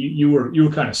abroad, you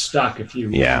were kind of stuck if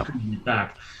you couldn't get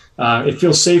back. It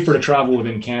feels safer to travel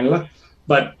within Canada,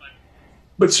 but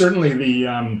certainly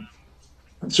the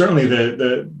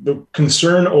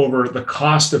concern over the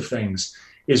cost of things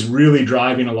is really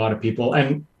driving a lot of people.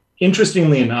 And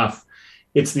interestingly enough,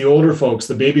 it's the older folks,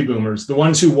 the baby boomers, the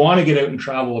ones who want to get out and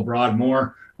travel abroad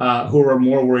more, who are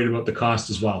more worried about the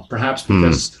cost as well. Perhaps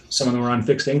because some of them are on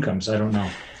fixed incomes. I don't know.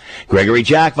 Gregory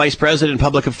Jack, Vice President,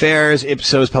 Public Affairs,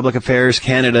 Ipsos Public Affairs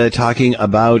Canada, talking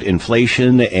about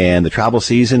inflation and the travel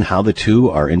season, how the two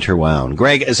are interwound.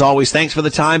 Greg, as always, thanks for the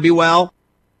time. Be well.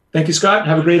 Thank you, Scott.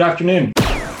 Have a great afternoon.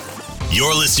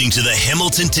 You're listening to the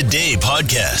Hamilton Today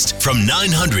podcast from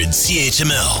 900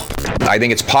 CHML. I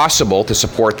think it's possible to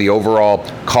support the overall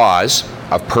cause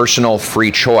of personal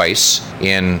free choice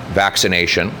in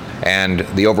vaccination and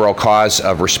the overall cause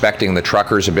of respecting the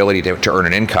trucker's ability to earn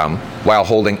an income while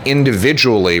holding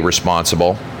individually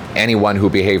responsible anyone who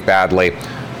behaved badly,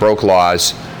 broke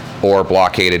laws, or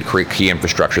blockaded key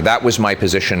infrastructure. That was my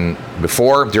position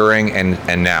before, during,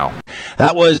 and now.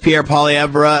 That was Pierre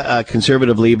Poilievre, a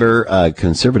conservative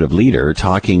leader,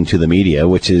 talking to the media,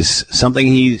 which is something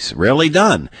he's rarely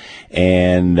done,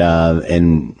 and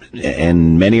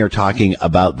many are talking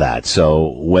about that.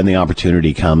 So when the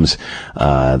opportunity comes,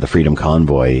 the Freedom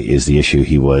Convoy is the issue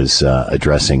he was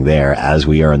addressing there, as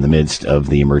we are in the midst of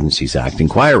the Emergencies Act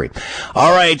inquiry.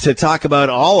 All right, to talk about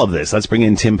all of this, let's bring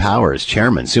in Tim Powers,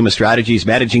 Chairman, Summa Strategies,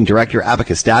 Managing Director,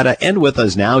 Abacus Data, and with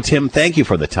us now. Tim, thank you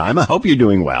for the time. I hope you're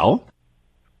doing well.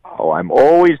 Oh, I'm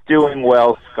always doing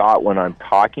well, Scott, when I'm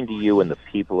talking to you and the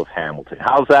people of Hamilton.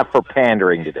 How's that for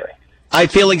pandering today? I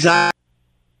feel exactly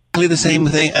the same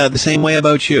thing, the same way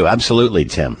about you. Absolutely,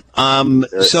 Tim.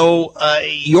 So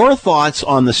your thoughts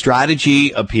on the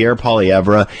strategy of Pierre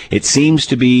Poilievre? It seems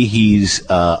to be he's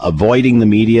avoiding the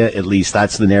media. At least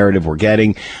that's the narrative we're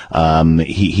getting.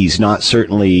 He's not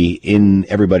certainly in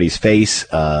everybody's face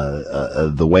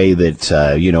the way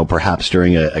that perhaps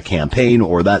during a campaign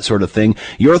or that sort of thing.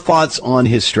 Your thoughts on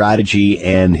his strategy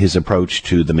and his approach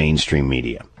to the mainstream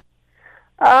media?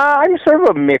 I'm sort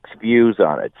of mixed views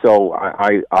on it. So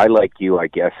I, like you, I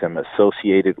guess, am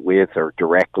associated with or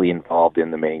directly involved in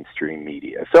the mainstream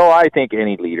media. So I think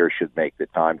any leader should make the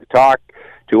time to talk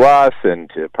to us and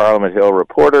to Parliament Hill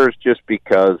reporters, just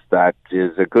because that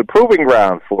is a good proving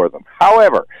ground for them.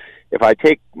 However, if I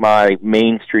take my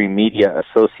mainstream media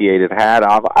associated hat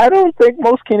off, I don't think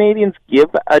most Canadians give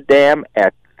a damn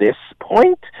at this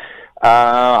point.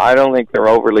 I don't think they're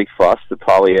overly fussed that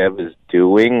Poilievre is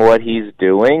doing what he's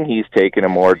doing. He's taken a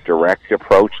more direct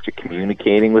approach to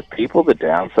communicating with people. The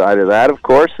downside of that, of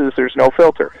course, is there's no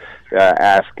filter.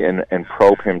 Ask and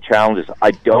probe him challenges. I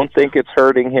don't think it's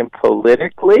hurting him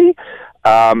politically.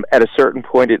 At a certain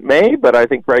point it may, but I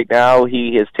think right now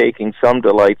he is taking some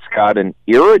delight, Scott, in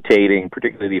irritating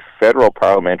particularly the federal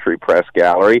parliamentary press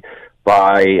gallery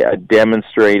by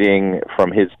demonstrating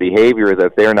from his behavior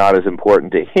that they're not as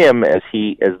important to him as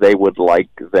they would like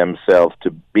themselves to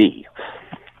be.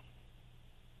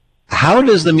 How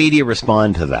does the media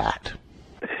respond to that?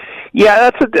 Yeah,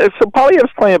 so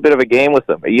Poilievre's playing a bit of a game with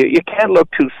them. You can't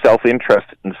look too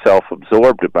self-interested and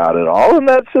self-absorbed about it all, and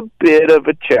that's a bit of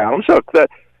a challenge. Look,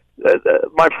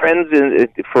 my friends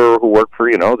who work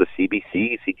for the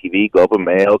CBC, CTV, Globe and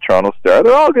Mail, Toronto Star,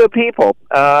 they're all good people,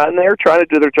 and they're trying to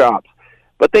do their jobs.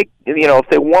 But they, if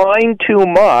they whine too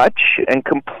much and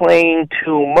complain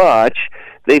too much,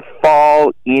 they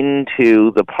fall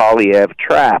into the Poilievre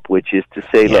trap, which is to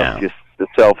say, look, just the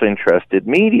self-interested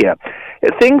media.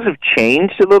 Things have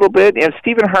changed a little bit. And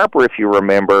Stephen Harper, if you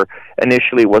remember,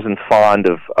 initially wasn't fond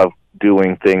of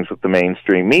doing things with the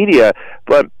mainstream media,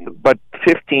 but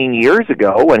 15 years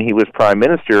ago, when he was Prime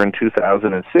Minister in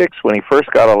 2006, when he first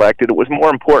got elected, it was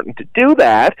more important to do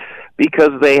that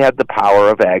because they had the power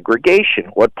of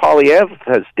aggregation. What Poilievre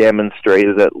has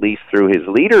demonstrated, at least through his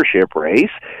leadership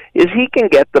race, is he can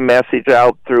get the message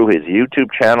out through his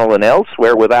YouTube channel and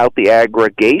elsewhere without the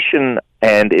aggregation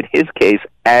and, in his case,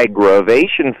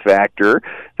 aggravation factor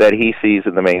that he sees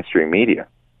in the mainstream media.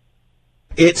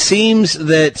 It seems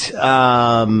that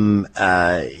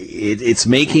it's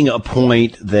making a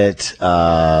point that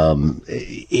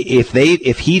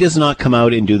if he does not come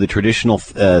out and do the traditional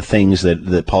things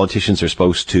that politicians are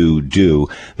supposed to do,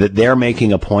 that they're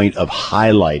making a point of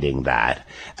highlighting that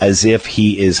as if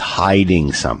he is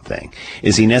hiding something.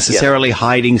 Is he necessarily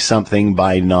hiding something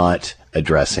by not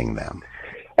addressing them?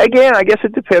 Again, I guess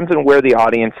it depends on where the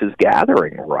audience is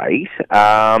gathering, right?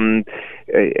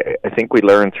 I think we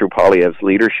learned through Poilievre's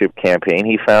leadership campaign,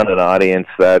 he found an audience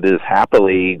that is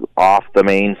happily off the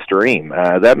mainstream.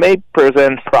 That may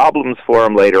present problems for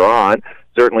him later on.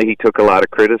 Certainly, he took a lot of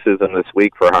criticism this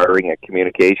week for hiring a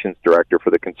communications director for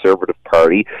the Conservative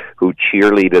Party who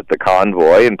cheerleaded the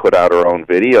convoy and put out her own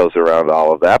videos around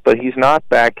all of that, but he's not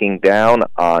backing down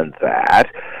on that.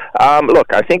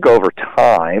 Look, I think over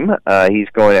time, he's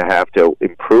going to have to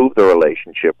improve the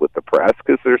relationship with the press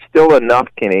because there's still enough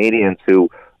Canadians who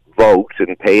vote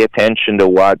and pay attention to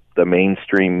what the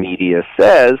mainstream media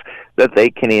says that they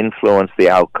can influence the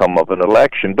outcome of an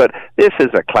election. But this is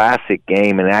a classic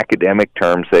game. In academic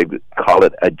terms, they call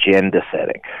it agenda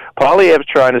setting. Poilievre's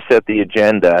trying to set the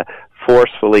agenda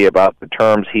forcefully about the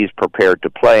terms he's prepared to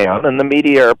play on, and the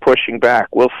media are pushing back.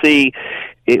 We'll see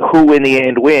who in the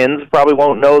end wins. Probably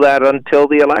won't know that until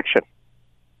the election.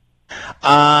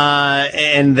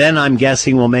 And then I'm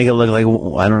guessing we'll make it look like,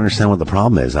 well, I don't understand what the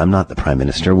problem is. I'm not the prime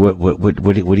minister. What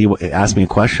do you ask me a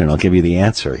question? I'll give you the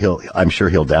answer. I'm sure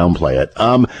he'll downplay it.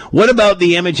 What about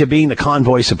the image of being the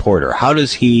convoy supporter? How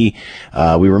does he,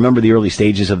 we remember the early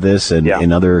stages of this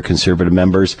and other conservative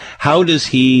members. How does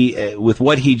he, with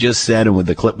what he just said and with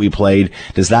the clip we played,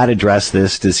 does that address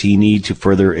this? Does he need to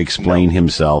further explain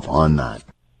himself on that?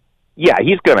 Yeah,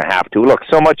 he's going to have to. Look,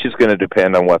 so much is going to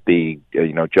depend on what the,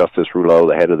 Justice Rouleau,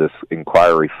 the head of this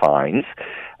inquiry, finds,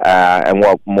 and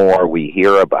what more we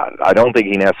hear about it. I don't think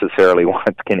he necessarily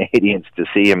wants Canadians to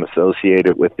see him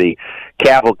associated with the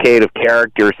cavalcade of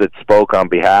characters that spoke on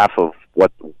behalf of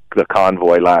what the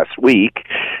convoy last week,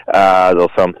 though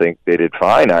some think they did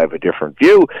fine. I have a different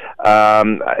view.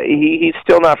 He's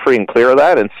still not free and clear of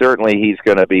that, and certainly he's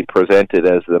going to be presented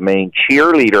as the main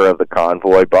cheerleader of the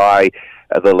convoy by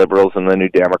the Liberals and the New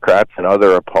Democrats and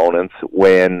other opponents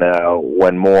when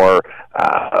more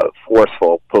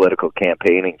forceful political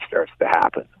campaigning starts to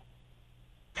happen.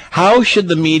 How should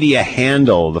the media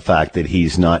handle the fact that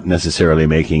he's not necessarily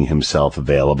making himself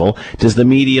available? Does the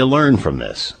media learn from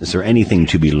this? Is there anything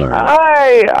to be learned?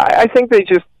 I think they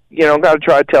just got to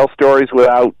try to tell stories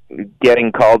without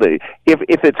getting called. If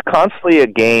it's constantly a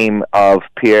game of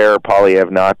Pierre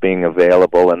Poilievre not being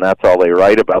available and that's all they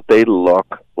write about, they look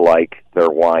like they're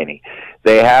whiny.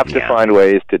 They have to find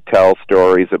ways to tell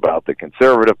stories about the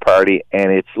Conservative Party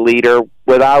and its leader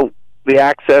without the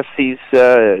access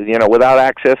without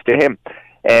access to him.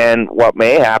 And what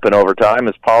may happen over time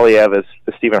is Poilievre,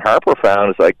 as Stephen Harper found,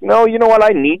 is like, no, you know what, I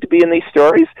need to be in these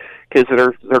stories because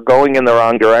they're going in the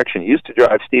wrong direction. It used to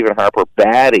drive Stephen Harper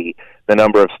batty the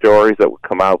number of stories that would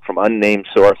come out from unnamed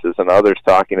sources and others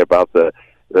talking about the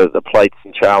plights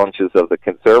and challenges of the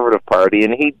Conservative Party,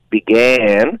 and he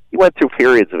went through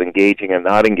periods of engaging and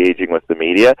not engaging with the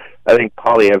media. I think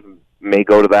Poilievre may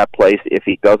go to that place if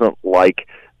he doesn't like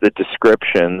the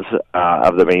descriptions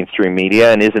of the mainstream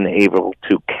media and isn't able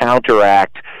to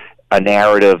counteract a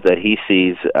narrative that he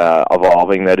sees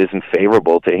evolving that isn't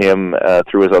favorable to him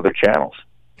through his other channels.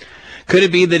 Could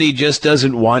it be that he just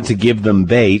doesn't want to give them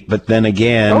bait, but then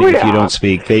again, if you don't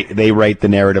speak, they write the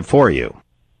narrative for you?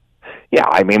 Yeah,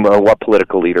 I mean, what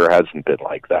political leader hasn't been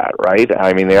like that, right?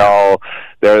 I mean, they're all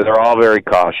very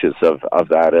cautious of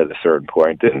that at a certain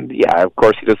point. And yeah, of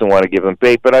course, he doesn't want to give them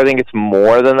bait, but I think it's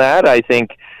more than that. I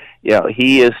think,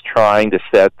 he is trying to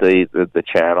set the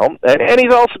channel, and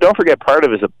he's also, don't forget, part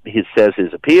of his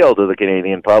appeal to the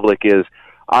Canadian public is,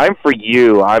 I'm for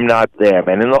you, I'm not them.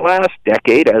 And in the last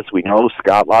decade, as we know,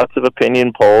 Scott, lots of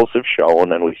opinion polls have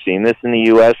shown, and we've seen this in the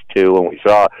U.S. too, and we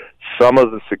saw some of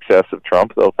the success of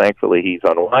Trump, though thankfully he's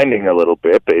unwinding a little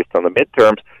bit based on the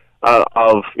midterms,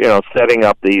 of setting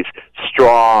up these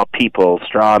straw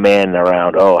men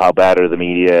around, how bad are the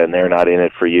media, and they're not in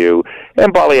it for you.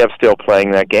 And Poilievre's still playing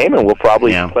that game, and will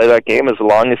probably play that game as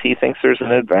long as he thinks there's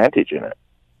an advantage in it.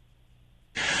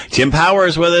 Tim Power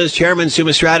is with us, Chairman,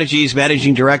 Summa Strategies,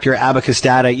 Managing Director, Abacus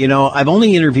Data. I've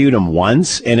only interviewed him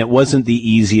once, and it wasn't the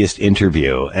easiest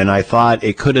interview, and I thought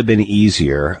it could have been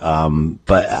easier,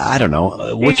 but I don't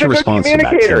know. What's your response to that? He's a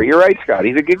good communicator. You're right, Scott.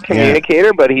 He's a good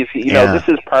communicator, but he's, this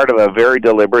is part of a very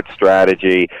deliberate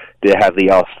strategy to have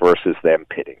the us versus them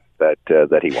pitting that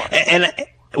he wants. And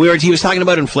he was talking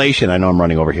about inflation. I know I'm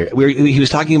running over here. He was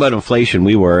talking about inflation.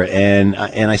 And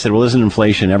I said, well, isn't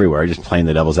inflation everywhere? Just playing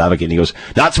the devil's advocate. And he goes,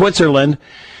 not Switzerland.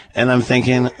 And I'm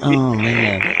thinking, oh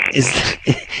man, is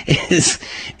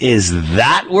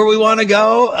that where we want to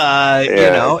go?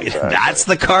 That's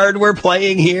the card we're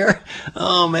playing here.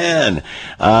 Oh man.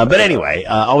 But anyway,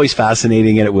 always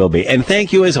fascinating, and it will be. And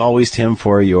thank you as always, Tim,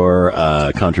 for your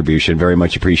contribution. Very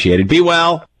much appreciated. Be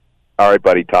well. All right,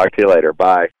 buddy. Talk to you later.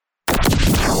 Bye.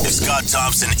 If Scott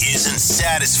Thompson isn't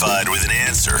satisfied with an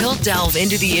answer, he'll delve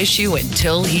into the issue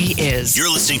until he is.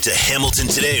 You're listening to Hamilton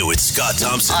Today with Scott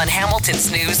Thompson on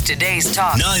Hamilton's News Today's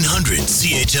Talk 900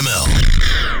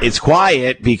 CHML. It's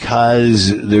quiet because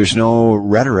there's no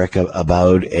rhetoric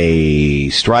about a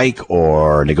strike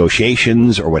or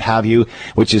negotiations or what have you,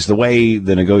 which is the way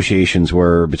the negotiations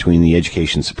were between the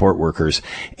education support workers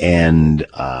and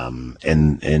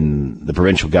the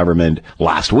provincial government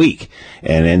last week,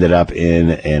 and ended up in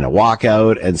a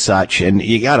walkout and such. And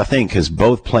you got to think, because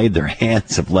both played their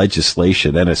hands of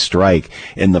legislation and a strike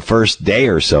in the first day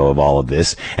or so of all of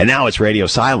this, and now it's radio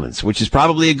silence, which is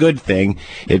probably a good thing.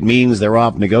 It means they're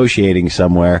off negotiating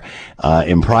somewhere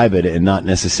in private and not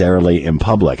necessarily in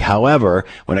public. However,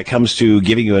 when it comes to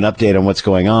giving you an update on what's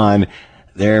going on,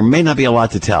 there may not be a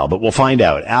lot to tell, but we'll find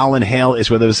out. Alan Hale is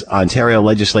with us, Ontario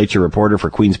Legislature reporter for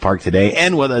Queen's Park Today,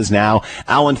 and with us now.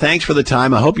 Alan, thanks for the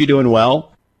time. I hope you're doing well.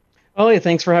 Oh, yeah,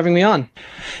 thanks for having me on.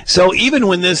 So even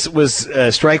when this was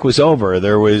strike was over,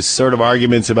 there was sort of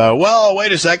arguments about, well,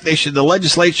 wait a sec, the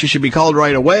legislature should be called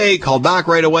back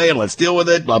right away, and let's deal with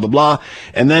it, blah, blah, blah.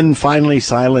 And then finally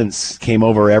silence came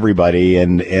over everybody,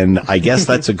 and I guess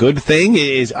that's a good thing.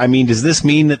 Does this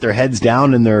mean that their heads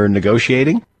down and they're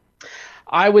negotiating?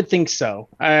 I would think so.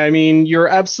 I mean, you're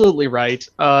absolutely right.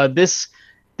 This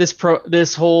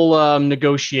whole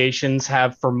negotiations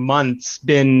have for months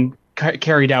been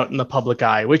carried out in the public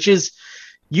eye, which is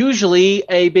usually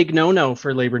a big no-no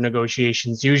for labor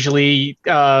negotiations. Usually,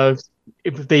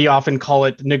 they often call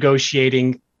it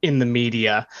negotiating in the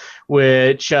media,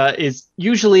 which is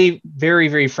usually very,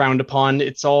 very frowned upon.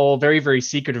 It's all very, very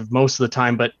secretive most of the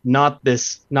time, but not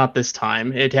this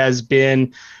time. It has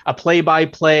been a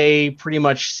play-by-play pretty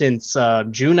much since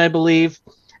June, I believe.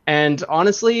 And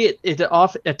honestly,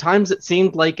 at times it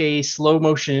seemed like a slow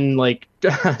motion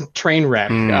train wreck.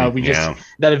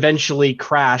 That eventually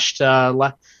crashed.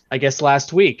 I guess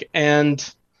last week,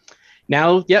 and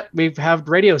now, we've had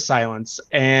radio silence,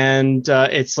 and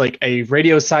it's like a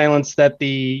radio silence that the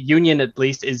union, at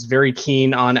least, is very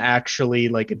keen on actually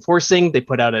enforcing. They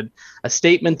put out a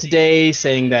statement today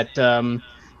saying that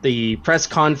the press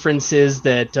conferences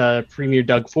that Premier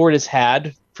Doug Ford has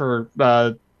had for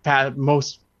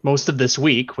most of this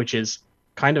week, which is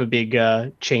kind of a big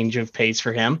change of pace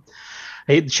for him,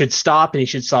 he should stop, and he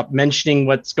should stop mentioning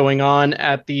what's going on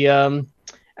at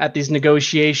these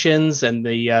negotiations. And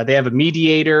they have a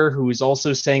mediator who is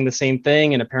also saying the same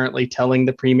thing, and apparently telling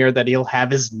the premier that he'll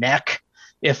have his neck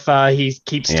if he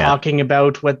keeps talking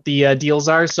about what the deals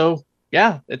are. So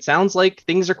it sounds like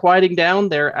things are quieting down.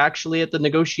 They're actually at the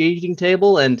negotiating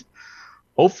table, and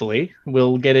hopefully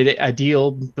we'll get a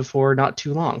deal before not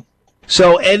too long.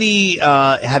 So, Eddie,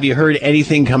 have you heard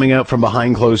anything coming out from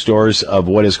behind closed doors of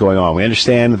what is going on? We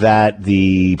understand that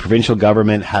the provincial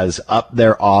government has upped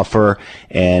their offer,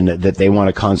 and that they want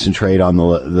to concentrate on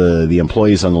the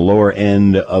employees on the lower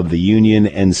end of the union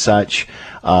and such.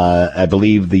 I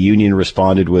believe the union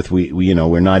responded with,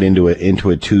 we're not into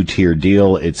a two-tier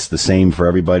deal. It's the same for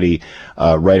everybody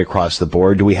right across the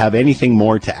board. Do we have anything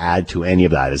more to add to any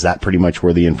of that? Is that pretty much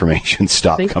where the information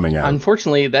stopped coming out?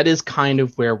 Unfortunately, that is kind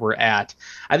of where we're at.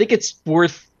 I think it's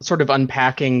worth sort of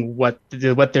unpacking what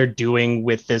they're doing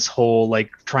with this whole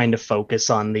trying to focus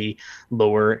on the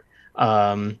lower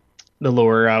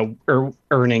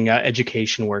earning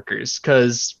education workers,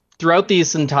 because throughout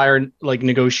these entire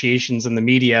negotiations in the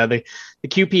media, the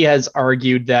QP has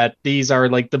argued that these are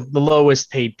the lowest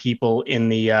paid people in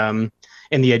the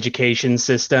education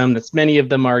system. That's many of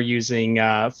them are using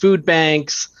food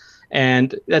banks,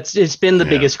 and it's been the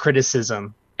biggest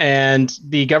criticism. And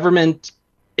the government,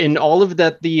 in all of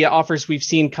the offers we've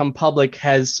seen come public,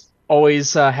 has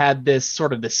always had this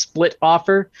split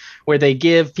offer where they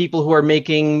give people who are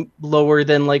making lower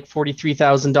than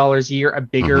 $43,000 a year a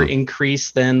bigger increase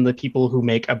than the people who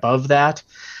make above that.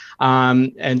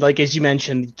 And as you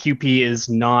mentioned, QP is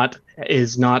not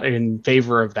in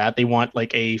favor of that. They want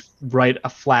a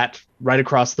flat right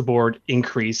across the board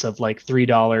increase of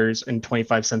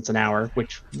 $3.25 an hour,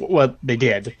 which what they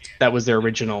did. That was their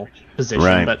original position.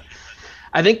 Right. But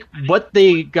I think what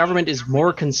the government is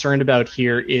more concerned about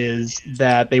here is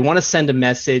that they want to send a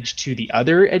message to the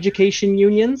other education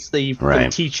unions, the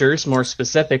teachers more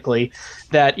specifically,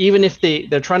 that even if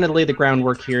they're trying to lay the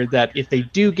groundwork here, that if they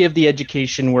do give the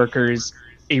education workers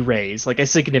a raise, a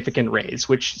significant raise,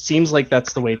 which seems like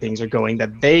that's the way things are going,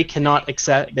 that they cannot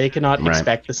expect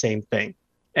the same thing.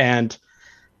 And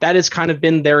that has kind of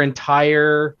been their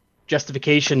entire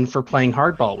justification for playing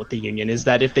hardball with the union, is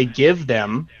that if they give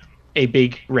them a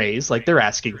big raise like they're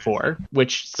asking for,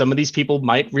 which some of these people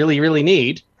might really, really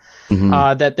need,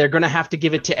 that they're going to have to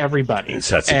give it to everybody. It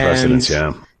sets a precedence,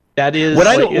 That is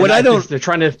they're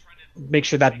trying to make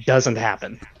sure that doesn't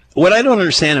happen. What I don't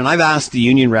understand, and I've asked the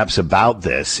union reps about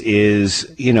this,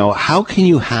 is, how can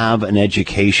you have an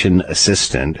education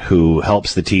assistant who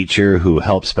helps the teacher, who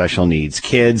helps special needs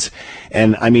kids?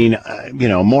 And I mean,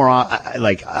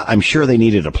 I'm sure they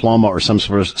need a diploma or some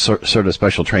sort of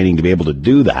special training to be able to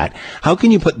do that. How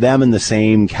can you put them in the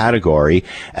same category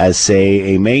as,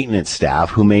 say, a maintenance staff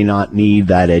who may not need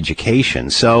that education?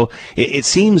 So it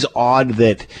seems odd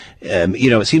that,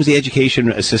 it seems the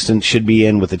education assistant should be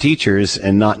in with the teachers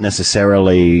and not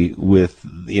necessarily with,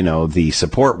 the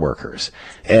support workers.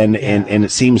 And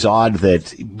it seems odd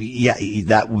that,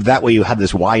 that way you have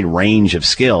this wide range of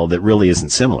skill that really isn't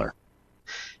similar.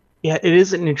 Yeah, it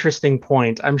is an interesting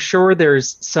point. I'm sure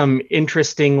there's some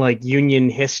interesting union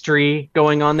history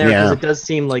going on there, because it does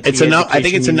seem like I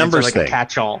think it's a numbers thing, a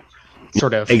catch-all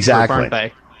sort of, exactly. aren't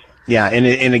they? Yeah,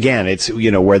 and again, it's,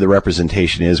 where the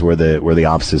representation is, where the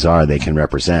offices are, they can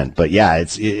represent. But yeah,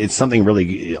 it's something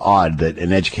really odd that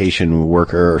an education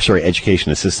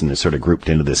assistant is sort of grouped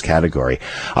into this category.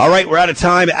 All right, we're out of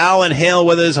time. Alan Hale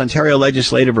with us, Ontario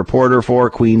legislative reporter for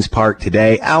Queen's Park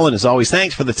Today. Alan, as always,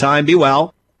 thanks for the time. Be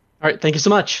well. All right, thank you so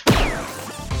much.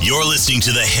 You're listening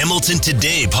to the Hamilton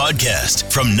Today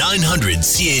podcast from 900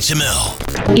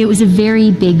 CHML. It was a very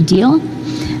big deal.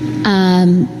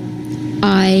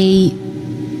 I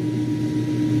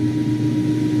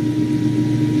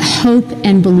hope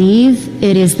and believe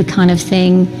it is the kind of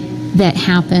thing that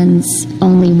happens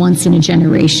only once in a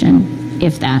generation,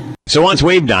 if that. So once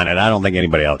we've done it, I don't think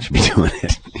anybody else should be doing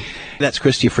it. That's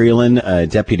Chrystia Freeland,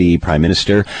 Deputy Prime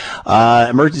Minister.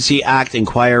 Emergency Act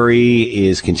inquiry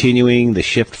is continuing. The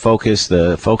focus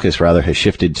has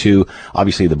shifted to,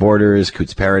 obviously, the borders,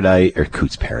 Coutts,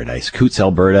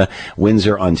 Alberta,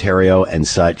 Windsor, Ontario, and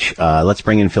such. Let's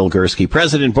bring in Phil Gursky,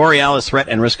 President, Borealis Threat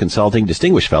and Risk Consulting,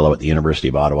 Distinguished Fellow at the University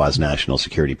of Ottawa's National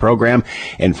Security Program,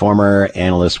 and former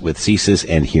analyst with CSIS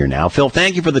and Here Now. Phil,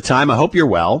 thank you for the time. I hope you're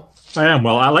well. I am.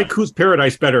 Well, I like Coutts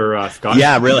Paradise better, Scott.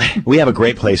 Yeah, really. We have a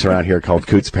great place around here called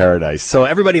Coutts Paradise. So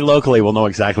everybody locally will know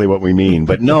exactly what we mean,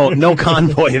 but no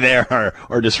convoy there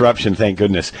or disruption, thank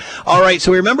goodness. All right, so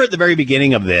we remember at the very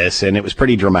beginning of this, and it was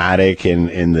pretty dramatic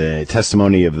in the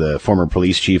testimony of the former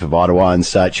police chief of Ottawa and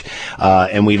such,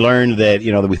 and we learned that,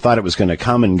 that we thought it was going to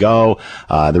come and go.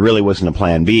 There really wasn't a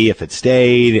plan B if it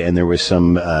stayed, and there was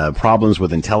some problems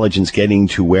with intelligence getting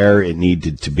to where it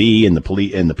needed to be and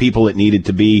the people it needed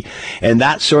to be. And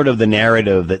that's sort of the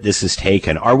narrative that this has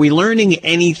taken. Are we learning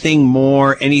anything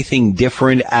more, anything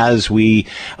different as we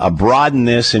broaden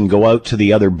this and go out to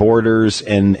the other borders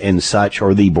and such,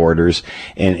 or the borders,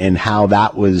 and how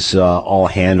that was all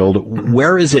handled?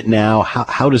 Where is it now?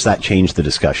 How does that change the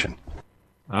discussion?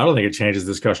 I don't think it changes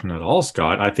the discussion at all,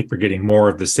 Scott. I think we're getting more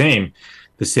of the same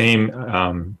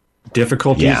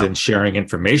difficulties in sharing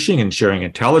information and sharing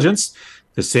intelligence.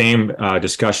 The same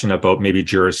discussion about maybe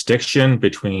jurisdiction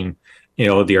between, the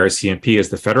RCMP as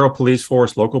the federal police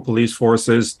force, local police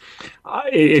forces.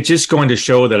 It's just going to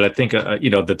show that I think,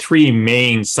 the three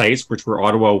main sites, which were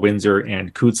Ottawa, Windsor,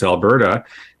 and Coutts, Alberta,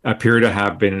 appear to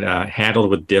have been handled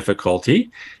with difficulty.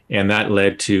 And that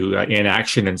led to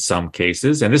inaction in some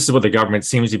cases. And this is what the government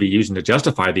seems to be using to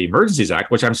justify the Emergencies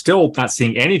Act, which I'm still not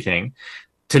seeing anything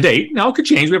to date. Now, it could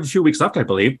change. We have a few weeks left, I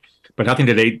believe. But nothing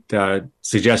to date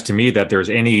suggests to me that there's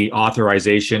any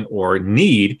authorization or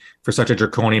need for such a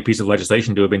draconian piece of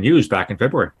legislation to have been used back in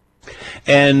February.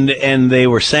 And they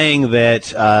were saying that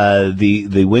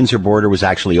the Windsor border was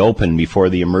actually open before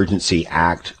the Emergency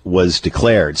Act was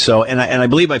declared. So, and I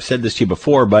believe I've said this to you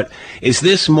before, but is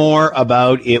this more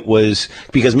about it was,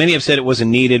 because many have said it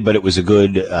wasn't needed, but it was a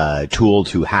good tool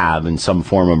to have in some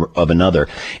form of another.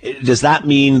 Does that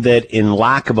mean that in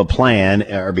lack of a plan,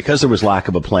 or because there was lack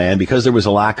of a plan, because there was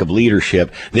a lack of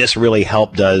leadership, this really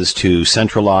helped us to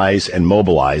centralize and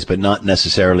mobilize, but not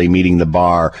necessarily meeting the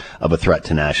bar of a threat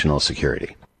to national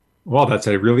security? Well, that's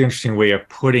a really interesting way of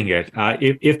putting it.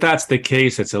 If that's the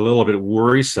case, it's a little bit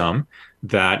worrisome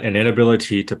that an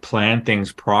inability to plan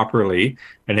things properly,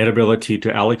 an inability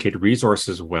to allocate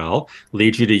resources well,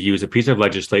 leads you to use a piece of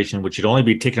legislation which should only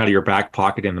be taken out of your back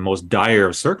pocket in the most dire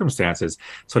of circumstances.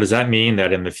 So does that mean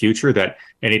that in the future, that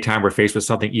anytime we're faced with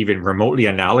something even remotely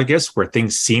analogous, where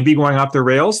things seem to be going off the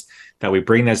rails, that we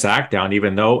bring this act down,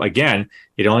 even though, again,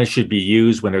 it only should be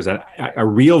used when there's a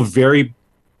real, very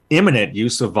imminent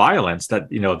use of violence that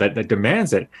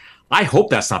demands it? I hope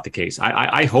that's not the case.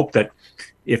 I hope that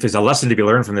if there's a lesson to be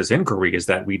learned from this inquiry, is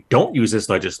that we don't use this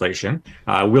legislation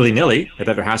willy-nilly,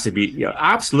 that there has to be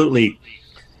absolutely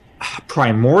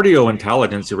primordial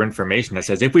intelligence or information that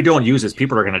says if we don't use this,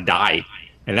 people are going to die.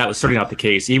 And that was certainly not the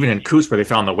case. Even in Coutts, where they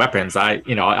found the weapons,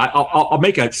 I'll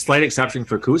make a slight exception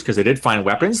for Coutts because they did find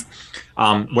weapons.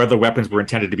 Whether the weapons were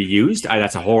intended to be used,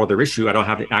 that's a whole other issue. I don't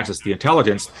have access to the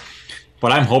intelligence.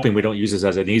 But I'm hoping we don't use this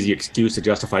as an easy excuse to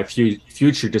justify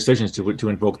future decisions to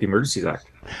invoke the Emergencies Act.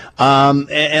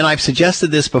 And I've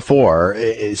suggested this before,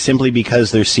 simply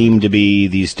because there seem to be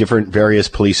these different various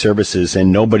police services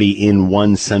and nobody in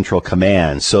one central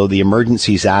command. So the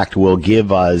Emergencies Act will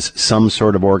give us some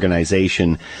sort of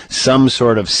organization, some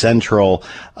sort of central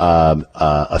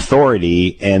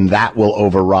authority, and that will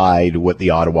override what the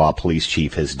Ottawa police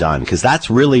chief has done. Because that's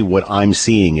really what I'm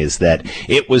seeing, is that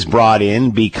it was brought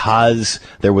in because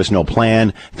there was no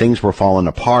plan. Things were falling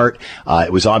apart.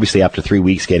 It was obviously after 3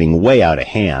 weeks getting way out of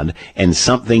hand, and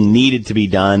something needed to be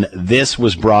done. This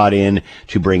was brought in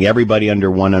to bring everybody under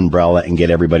one umbrella and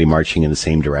get everybody marching in the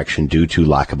same direction due to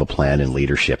lack of a plan and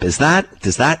leadership. Does that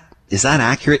Is that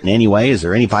accurate in any way? Is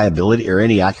there any viability or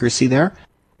any accuracy there?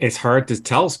 It's hard to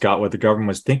tell, Scott, what the government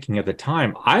was thinking at the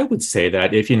time. I would say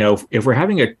that if we're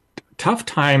having a tough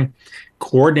time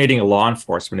coordinating a law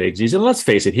enforcement agencies, and let's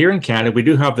face it, here in Canada, we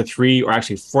do have the 3 or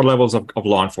actually 4 levels of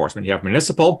law enforcement. You have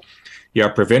municipal, you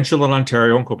have provincial in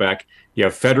Ontario and Quebec, you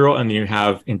have federal, and then you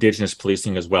have Indigenous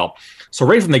policing as well. So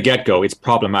right from the get-go, it's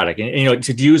problematic. And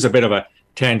to use a bit of a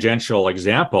tangential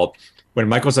example, when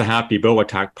Michael Zahapi-Bo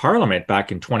attacked Parliament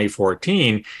back in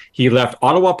 2014, he left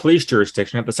Ottawa Police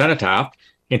jurisdiction at the Cenotaph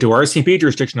into RCMP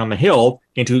jurisdiction on the Hill,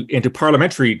 into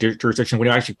parliamentary jurisdiction when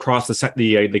you actually cross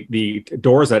the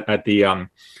doors at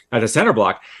the center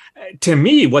block. To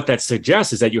me, what that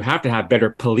suggests is that you have to have better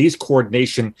police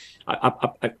coordination,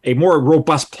 a more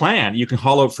robust plan you can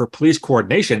haul out for police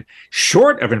coordination,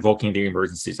 short of invoking the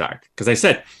Emergencies Act. Because I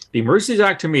said the Emergencies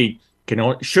Act to me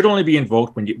should only be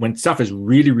invoked when stuff is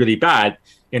really, really bad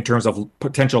in terms of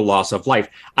potential loss of life.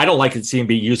 I don't like it seeing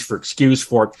be used for excuse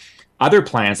for other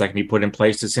plans that can be put in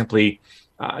place to simply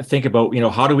think about,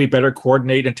 how do we better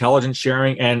coordinate intelligence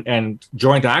sharing and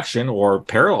joint action or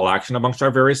parallel action amongst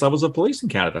our various levels of police in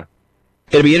Canada.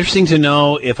 It'd be interesting to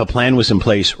know if a plan was in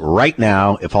place right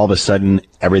now, if all of a sudden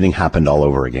everything happened all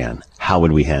over again. How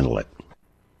would we handle it?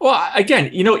 Well,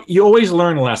 again, you always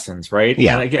learn lessons, right?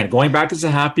 Yeah. And again, going back to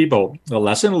Zahapi-Bo, the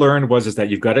lesson learned was that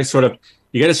you've got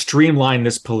to streamline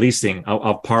this policing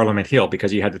of Parliament Hill,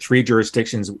 because you had the 3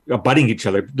 jurisdictions abutting each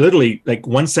other, literally like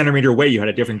 1 centimeter away. You had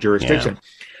a different jurisdiction.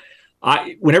 Yeah.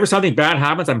 Whenever something bad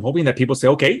happens, I'm hoping that people say,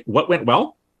 okay, what went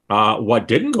well? What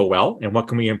didn't go well, and what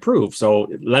can we improve? So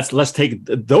let's take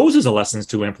those as a lessons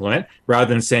to implement, rather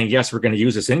than saying, yes, we're going to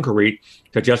use this inquiry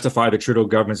to justify the Trudeau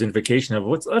government's invocation of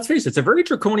let's face it, it's a very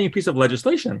draconian piece of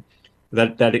legislation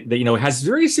that has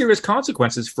very serious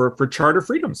consequences for charter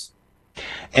freedoms.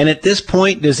 And at this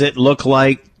point, does it look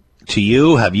like to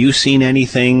you, have you seen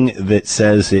anything that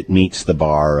says it meets the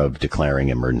bar of declaring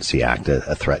Emergency Act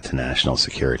a threat to national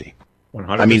security?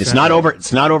 100%. I mean, it's not over.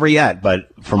 It's not over yet, but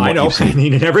from what you've seen,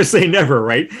 you never say never,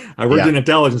 right? I worked in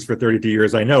intelligence for 32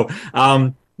 years. I know.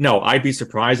 No, I'd be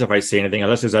surprised if I say anything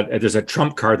unless there's a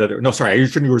trump card I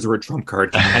shouldn't use the word trump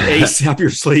card. An ace up your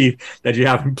sleeve that you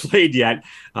haven't played yet.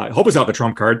 I hope it's not the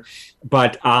trump card,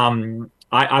 but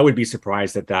I would be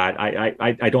surprised at that.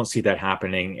 I don't see that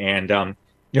happening. And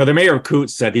the mayor of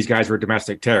Coutts said these guys were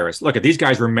domestic terrorists. Look, these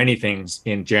guys were many things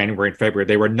in January and February.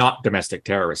 They were not domestic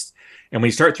terrorists. And when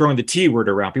you start throwing the T word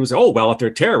around, people say, oh, well, if they're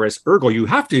terrorists, ergo, you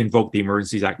have to invoke the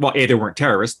Emergencies Act. Well, A, they weren't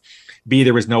terrorists. B,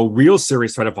 there was no real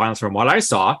serious threat of violence from what I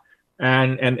saw.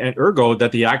 And ergo,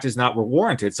 that the act is not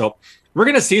warranted. So we're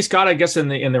going to see, Scott, I guess, in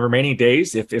the remaining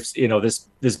days, if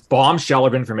this bombshell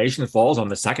of information falls on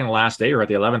the second to last day or at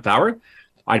the 11th hour,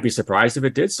 I'd be surprised if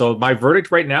it did. So my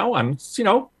verdict right now, I'm,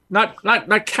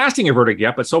 not casting a verdict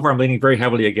yet, but so far I'm leaning very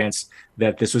heavily against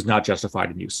that this was not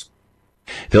justified in use.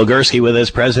 Phil Gurski with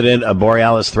us, president of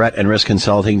Borealis Threat and Risk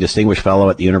Consulting, distinguished fellow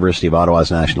at the University of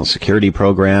Ottawa's National Security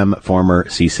Program, former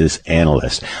CSIS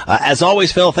analyst. As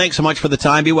always, Phil, thanks so much for the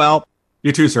time. Be well.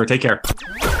 You too, sir. Take care.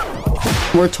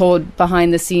 We're told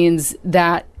behind the scenes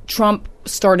that Trump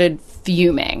started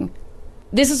fuming.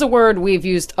 This is a word we've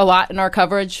used a lot in our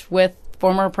coverage with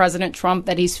former President Trump,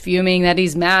 that he's fuming, that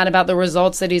he's mad about the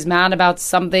results, that he's mad about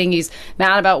something, he's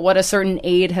mad about what a certain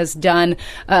aide has done.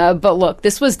 But look,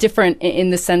 this was different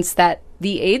in the sense that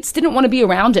the aides didn't want to be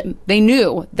around him. They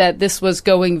knew that this was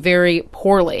going very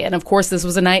poorly. And of course, this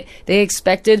was a night they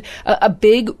expected a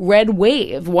big red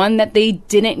wave, one that they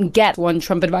didn't get. One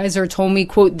Trump advisor told me,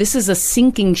 quote, "This is a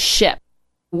sinking ship."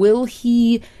 Will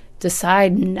he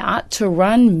decide not to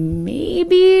run?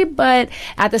 Maybe. But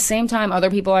at the same time, other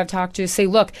people I've talked to say,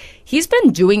 look, he's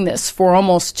been doing this for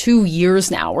almost 2 years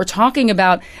now. We're talking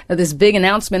about this big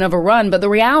announcement of a run, but the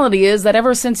reality is that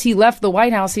ever since he left the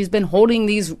White House, he's been holding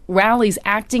these rallies,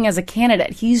 acting as a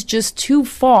candidate. He's just too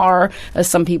far, as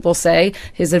some people say,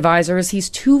 his advisors, he's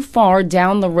too far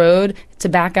down the road to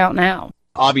back out now.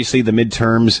 Obviously, the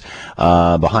midterms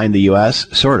behind the U.S.,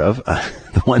 sort of,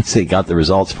 the ones they got the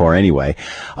results for anyway.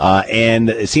 And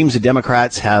it seems the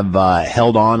Democrats have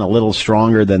held on a little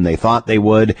stronger than they thought they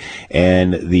would.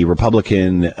 And the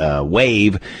Republican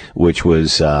wave, which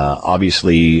was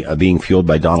obviously being fueled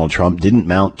by Donald Trump, didn't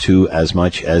mount to as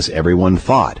much as everyone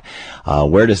thought.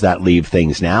 Where does that leave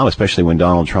things now, especially when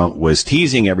Donald Trump was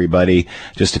teasing everybody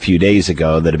just a few days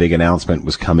ago that a big announcement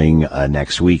was coming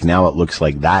next week? Now it looks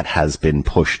like that has been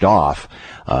pushed off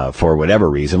for whatever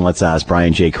reason. Let's ask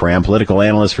Brian J. Cram, political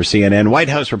analyst for CNN, White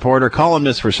House reporter,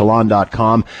 columnist for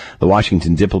Salon.com, the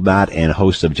Washington Diplomat, and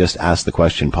host of Just Ask the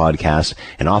Question podcast,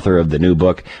 and author of the new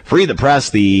book, Free the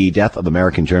Press, The Death of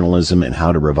American Journalism and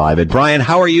How to Revive It. Brian,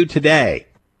 how are you today?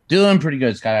 Doing pretty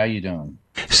good, Scott. How you doing?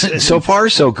 So far,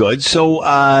 so good. So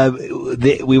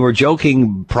we were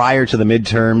joking prior to the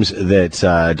midterms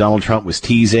that Donald Trump was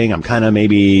teasing. I'm kind of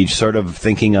maybe sort of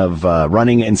thinking of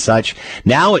running and such.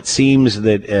 Now it seems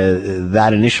that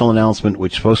that initial announcement,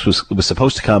 which was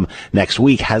supposed to come next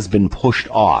week, has been pushed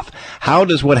off. How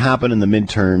does what happened in the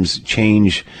midterms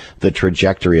change the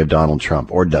trajectory of Donald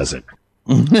Trump, or does it?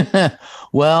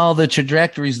 Well, the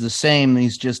trajectory is the same.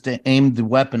 He's just aimed the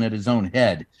weapon at his own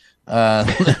head.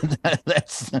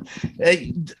 That's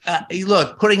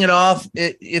look, putting it off.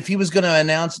 If he was going to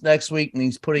announce next week and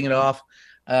he's putting it off,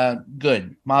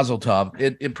 good, Mazel Tov.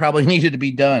 It probably needed to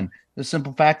be done. The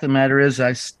simple fact of the matter is,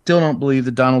 I still don't believe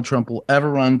that Donald Trump will ever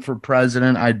run for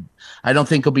president. I don't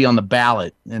think he'll be on the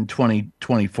ballot in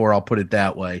 2024. I'll put it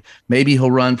that way. Maybe he'll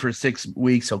run for 6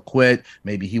 weeks. He'll quit.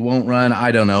 Maybe he won't run.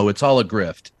 I don't know. It's all a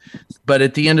grift. But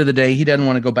at the end of the day, he doesn't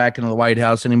want to go back into the White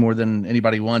House any more than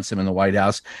anybody wants him in the White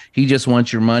House. He just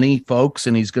wants your money, folks,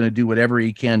 and he's going to do whatever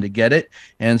he can to get it.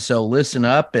 And so listen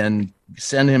up and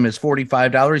send him his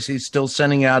 $45. He's still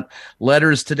sending out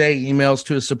letters today, emails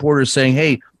to his supporters saying,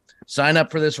 hey, sign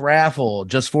up for this raffle,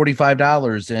 just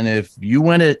 $45. And if you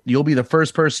win it, you'll be the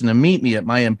first person to meet me at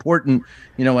my important,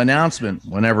 announcement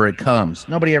whenever it comes.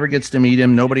 Nobody ever gets to meet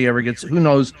him. Nobody ever gets, who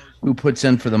knows who puts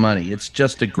in for the money. It's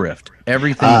just a grift.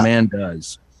 Everything a man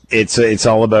does. It's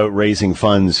all about raising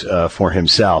funds for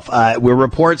himself.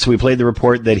 We played the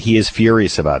report that he is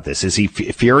furious about this. Is he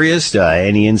furious?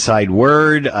 Any inside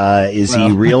word? Is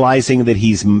he realizing that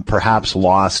he's perhaps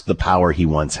lost the power he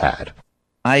once had?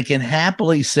 I can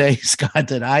happily say, Scott,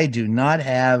 that I do not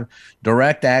have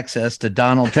direct access to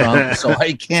Donald Trump, so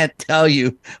I can't tell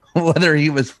you whether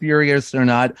he was furious or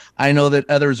not. I know that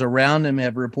others around him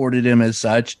have reported him as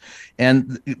such.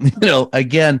 And,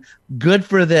 again, good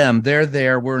for them. They're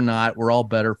there. We're not. We're all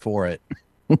better for it.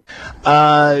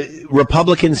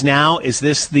 Republicans now, is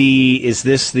this the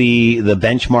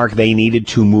benchmark they needed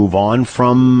to move on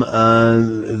from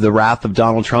the wrath of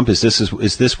Donald Trump? Is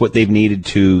this what they've needed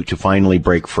to finally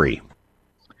break free?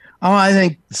 Oh, I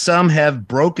think some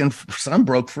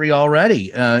broke free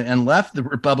already and left the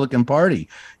Republican Party.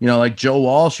 Like Joe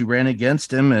Walsh, who ran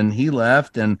against him and he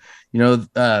left, and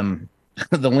the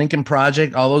Lincoln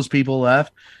Project, all those people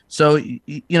left. So,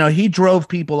 he drove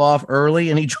people off early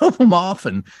and he drove them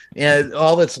often. And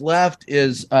all that's left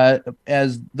is,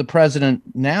 as the president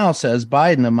now says,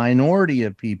 Biden, a minority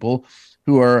of people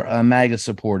who are MAGA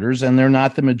supporters, and they're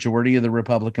not the majority of the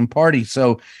Republican Party.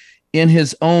 So in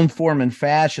his own form and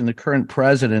fashion, the current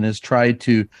president has tried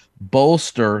to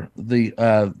bolster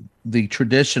the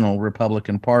traditional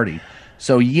Republican Party.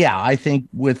 So, yeah, I think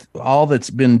with all that's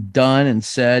been done and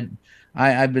said,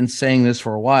 I've been saying this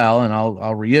for a while, and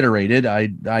I'll reiterate it. I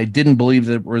didn't believe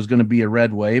that there was going to be a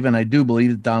red wave, and I do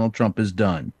believe that Donald Trump is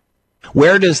done.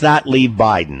 Where does that leave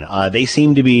Biden? They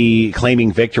seem to be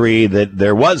claiming victory, that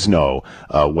there was no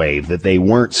wave, that they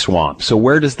weren't swamped. So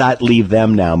where does that leave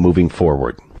them now moving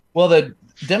forward? Well, the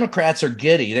Democrats are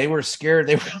giddy. They were scared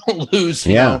they were going to lose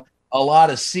a lot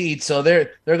of seats. So they're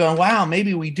going, wow,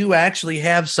 maybe we do actually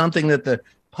have something that the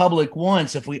public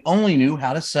wants if we only knew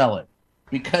how to sell it.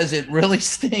 Because it really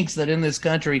stinks that in this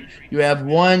country you have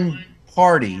one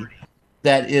party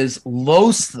that is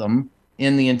loathsome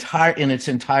in its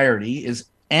entirety, is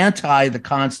anti the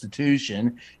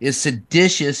Constitution, is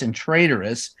seditious and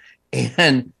traitorous,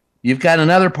 and you've got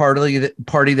another party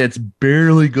that's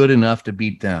barely good enough to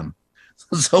beat them.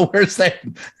 So where's that?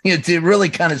 It really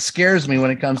kind of scares me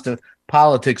when it comes to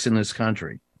politics in this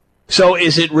country. So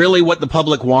is it really what the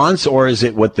public wants, or is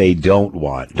it what they don't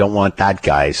want? Don't want that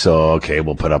guy, so okay,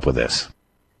 we'll put up with this.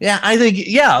 Yeah, I think,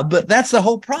 but that's the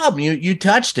whole problem. You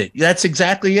touched it. That's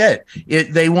exactly it.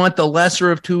 They want the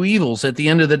lesser of two evils. At the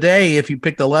end of the day, if you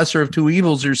pick the lesser of two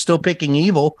evils, you're still picking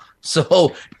evil.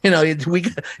 So,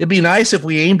 it'd be nice if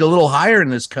we aimed a little higher in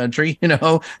this country,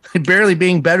 barely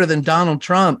being better than Donald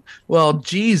Trump. Well,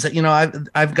 geez,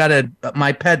 I've got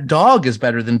my pet dog is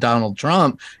better than Donald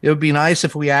Trump. It would be nice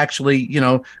if we actually,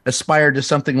 aspired to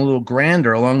something a little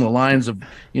grander along the lines of,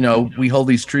 we hold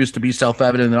these truths to be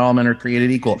self-evident that all men are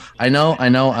created equal. I know.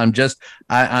 I'm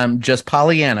just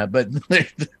Pollyanna, but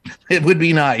it would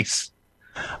be nice.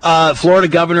 Florida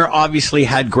governor obviously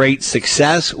had great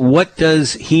success. What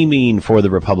does he mean for the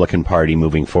Republican Party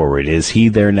moving forward? Is he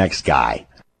their next guy?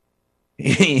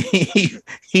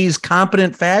 He's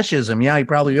competent fascism. Yeah, he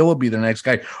probably will be the next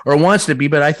guy, or wants to be,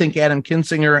 but I think Adam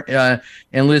Kinzinger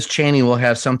and Liz Cheney will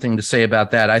have something to say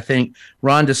about that. I think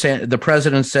Ron DeSantis, the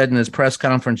president, said in his press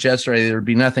conference yesterday there would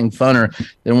be nothing funner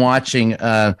than watching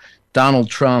Donald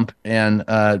Trump and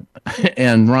Ron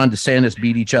DeSantis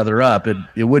beat each other up,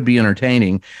 it would be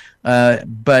entertaining.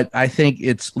 But I think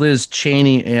it's Liz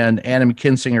Cheney and Adam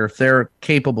Kinzinger. If they're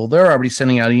capable, they're already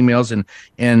sending out emails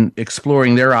and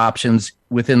exploring their options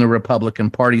within the Republican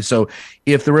Party. So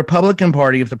if the Republican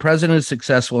Party, if the president is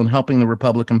successful in helping the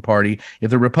Republican Party,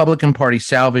 if the Republican Party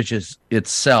salvages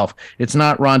itself, it's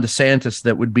not Ron DeSantis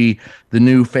that would be the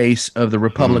new face of the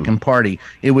Republican Party.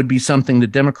 It would be something the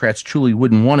Democrats truly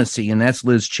wouldn't want to see, and that's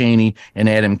Liz Cheney and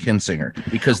Adam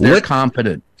Kinzinger, because they're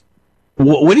competent.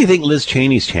 What do you think Liz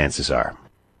Cheney's chances are?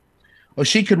 Well,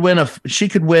 she could win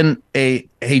a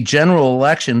general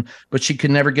election, but she could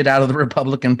never get out of the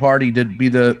Republican Party to be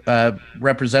the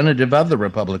representative of the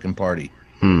Republican Party.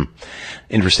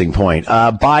 Interesting point.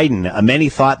 Biden, many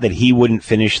thought that he wouldn't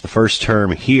finish his first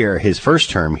term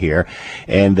here,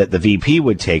 and that the VP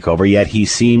would take over, yet he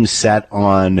seems set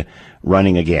on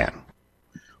running again.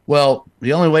 Well,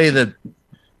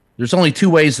 there's only two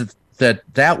ways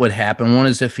that would happen. One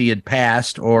is if he had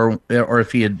passed or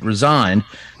if he had resigned.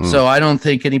 So I don't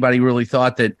think anybody really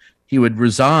thought that he would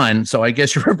resign. So I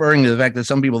guess you're referring to the fact that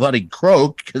some people thought he'd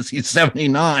croak because he's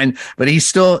 79, but he's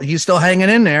still hanging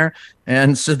in there.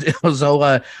 And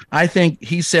so I think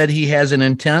he said he has an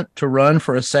intent to run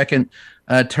for a second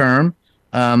term.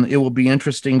 It will be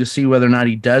interesting to see whether or not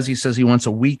he does. He says he wants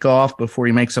a week off before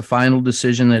he makes a final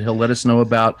decision that he'll let us know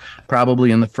about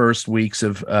probably in the first weeks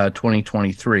of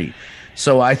 2023.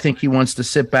 So I think he wants to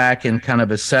sit back and kind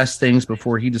of assess things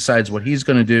before he decides what he's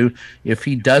going to do. If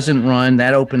he doesn't run,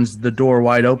 that opens the door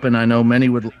wide open. I know many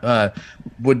would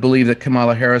believe that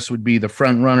Kamala Harris would be the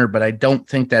front runner, but I don't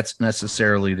think that's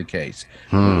necessarily the case.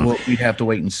 We'd have to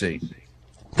wait and see.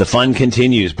 The fun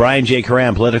continues. Brian J.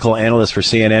 Karam, political analyst for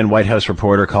CNN, White House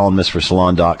reporter, columnist for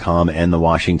Salon.com, and the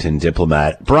Washington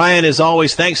Diplomat. Brian, as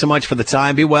always, thanks so much for the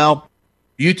time. Be well.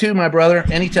 You too, my brother.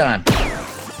 Anytime.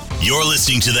 You're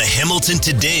listening to the Hamilton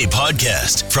Today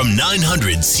podcast from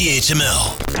 900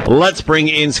 CHML. Let's bring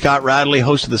in Scott Radley,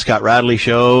 host of the Scott Radley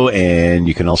Show, and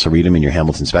you can also read him in your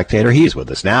Hamilton Spectator. He's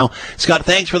with us now. Scott,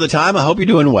 thanks for the time. I hope you're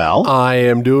doing well. I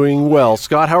am doing well.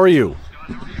 Scott, how are you?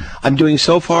 I'm doing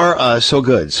so far so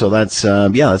good. So that's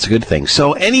that's a good thing.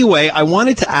 So anyway, I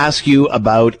wanted to ask you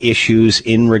about issues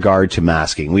in regard to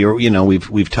masking.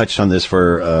 We've touched on this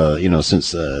for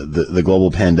since the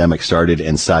global pandemic started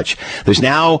and such. There's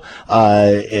now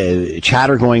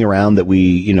chatter going around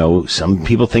that some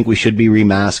people think we should be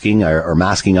remasking or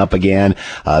masking up again.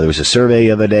 There was a survey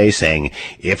the other day saying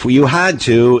if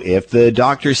the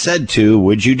doctor said to,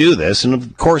 would you do this? And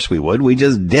of course we would. We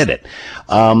just did it.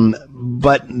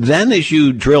 But then as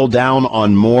you drill down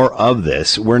on more of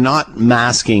this, we're not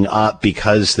masking up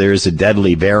because there's a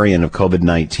deadly variant of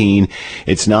COVID-19.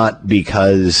 It's not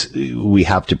because we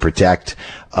have to protect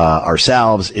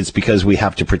ourselves. It's because we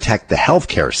have to protect the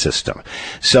healthcare system.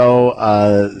 So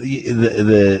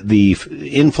the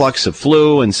influx of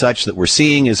flu and such that we're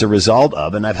seeing is a result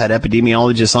of, and I've had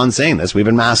epidemiologists on saying this, we've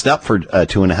been masked up for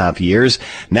 2.5 years.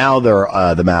 Now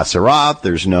the masks are off.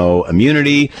 There's no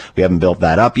immunity. We haven't built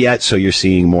that up yet. So you're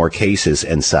seeing more cases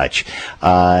and such.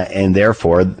 And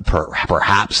therefore,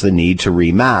 perhaps the need to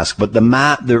remask. But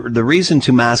the reason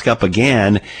to mask up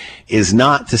again is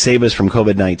not to save us from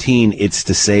COVID-19. It's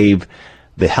to save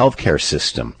the healthcare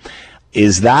system.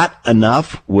 Is that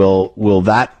enough? Will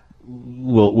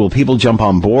people jump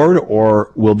on board,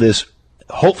 or will this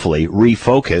hopefully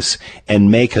refocus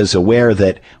and make us aware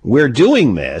that we're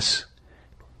doing this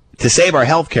to save our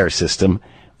healthcare system,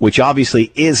 which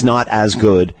obviously is not as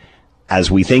good as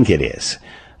we think it is?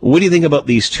 What do you think about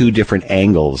these two different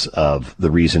angles of the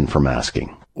reason for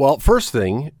masking? Well, first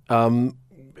thing,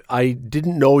 I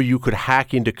didn't know you could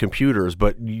hack into computers,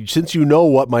 but since you know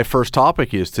what my first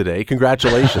topic is today,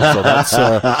 congratulations. So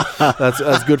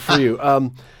that's good for you.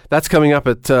 That's coming up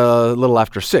at a little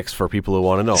after 6 for people who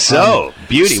want to know. So,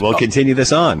 we'll continue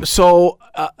this on. So,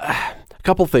 a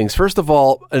couple things. First of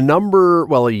all, a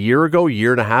year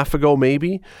and a half ago,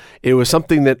 maybe, it was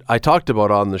something that I talked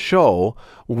about on the show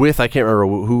with, I can't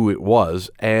remember who it was.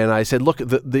 And I said, look,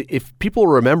 if people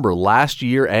remember last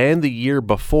year and the year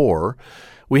before,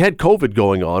 we had COVID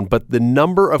going on, but the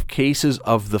number of cases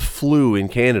of the flu in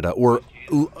Canada were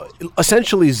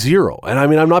essentially zero. And I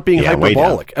mean, I'm not being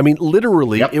hyperbolic. I mean,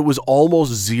 literally, It was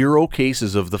almost zero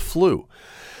cases of the flu.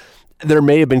 There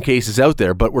may have been cases out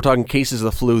there, but we're talking cases of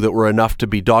the flu that were enough to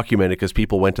be documented because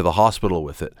people went to the hospital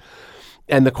with it.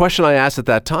 And the question I asked at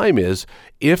that time is,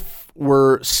 if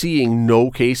we're seeing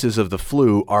no cases of the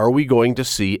flu, are we going to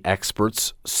see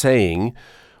experts saying,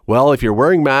 Well, if you're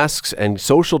wearing masks and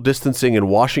social distancing and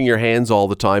washing your hands all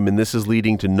the time, and this is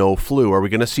leading to no flu, are we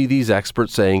going to see these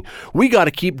experts saying, we got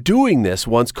to keep doing this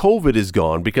once COVID is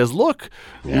gone because look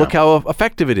how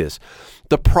effective it is?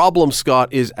 The problem,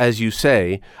 Scott, is, as you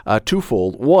say,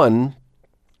 twofold. One,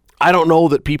 I don't know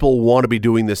that people want to be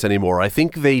doing this anymore. I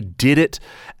think they did it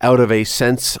out of a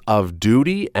sense of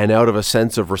duty and out of a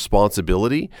sense of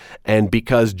responsibility. And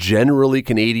because generally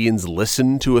Canadians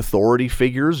listen to authority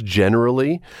figures,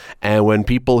 generally, and when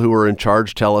people who are in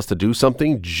charge tell us to do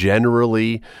something,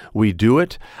 generally we do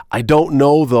it. I don't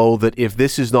know, though, that if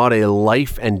this is not a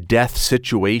life and death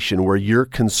situation where you're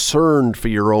concerned for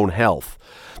your own health,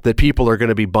 that people are going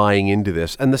to be buying into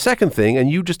this. And the second thing,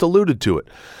 and you just alluded to it,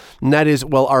 and that is,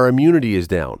 well, our immunity is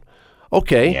down.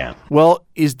 Okay. Yeah. Well,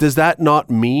 does that not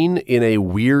mean in a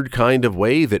weird kind of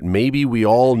way that maybe we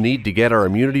all need to get our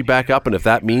immunity back up? And if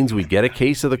that means we get a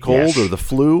case of the cold or the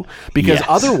flu, because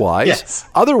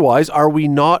otherwise, are we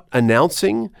not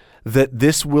announcing that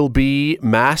this will be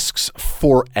masks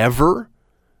forever?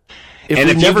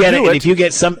 If you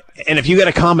get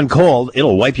a common cold,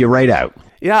 it'll wipe you right out.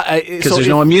 Yeah, because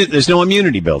there's no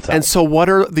immunity built up. And so what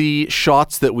are the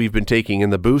shots that we've been taking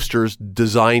and the boosters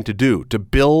designed to do? To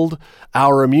build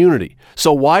our immunity.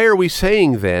 So why are we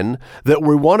saying then that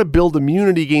we want to build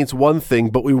immunity against one thing,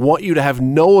 but we want you to have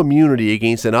no immunity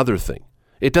against another thing?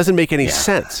 It doesn't make any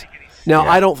sense. Now,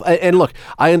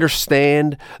 I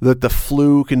understand that the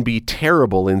flu can be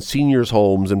terrible in seniors'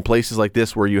 homes and places like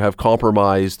this where you have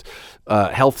compromised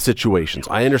health situations.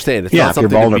 I understand. It's not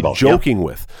something to be joking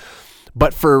with.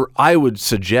 But I would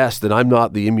suggest, and I'm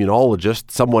not the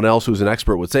immunologist, someone else who's an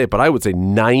expert would say it, but I would say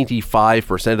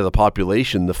 95% of the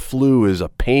population, the flu is a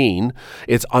pain.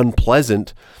 It's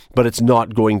unpleasant, but it's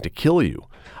not going to kill you.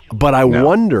 But I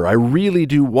really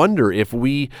do wonder if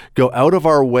we go out of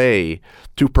our way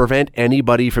to prevent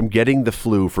anybody from getting the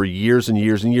flu for years and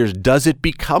years and years, does it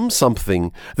become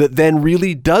something that then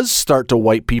really does start to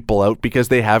wipe people out because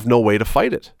they have no way to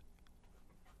fight it?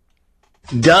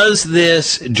 Does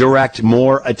this direct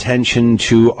more attention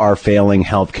to our failing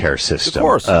healthcare system? Of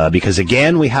course. Because,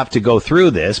 again, we have to go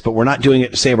through this, but we're not doing it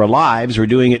to save our lives. We're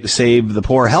doing it to save the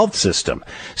poor health system.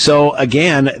 So,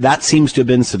 again, that seems to have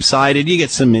been subsided. You get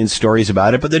some stories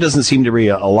about it, but there doesn't seem to be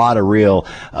a lot of real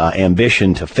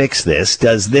ambition to fix this.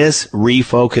 Does this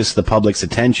refocus the public's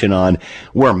attention on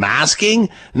we're masking,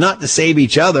 not to save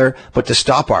each other, but to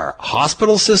stop our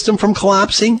hospital system from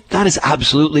collapsing? That is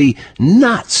absolutely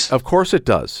nuts. Of course it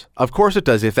does. Of course it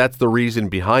does, if that's the reason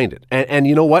behind it. And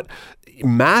you know what?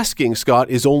 Masking, Scott,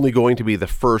 is only going to be the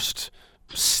first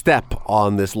step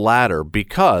on this ladder,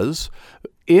 because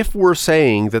if we're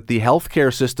saying that the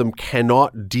healthcare system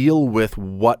cannot deal with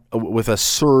a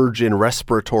surge in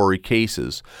respiratory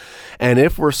cases, and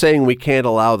if we're saying we can't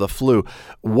allow the flu,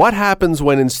 what happens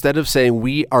when instead of saying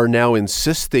we are now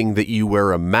insisting that you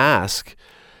wear a mask,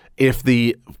 if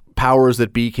the powers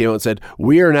that be came out and said,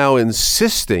 we are now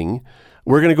insisting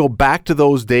we're going to go back to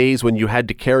those days when you had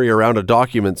to carry around a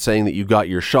document saying that you got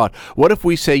your shot. What if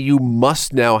we say you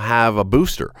must now have a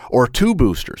booster or 2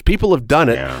 boosters? People have done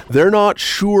it. Yeah. They're not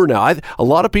sure now. A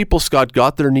lot of people, Scott,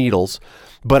 got their needles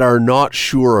but are not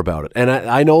sure about it. And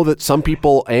I know that some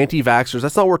people, anti-vaxxers,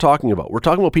 that's not what we're talking about. We're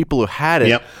talking about people who had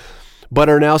it, but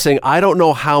are now saying, I don't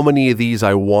know how many of these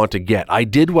I want to get. I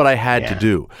did what I had to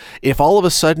do. If all of a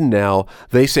sudden now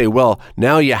they say, well,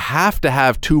 now you have to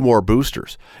have 2 more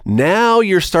boosters. Now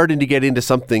you're starting to get into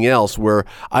something else where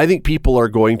I think people are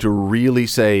going to really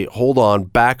say, hold on,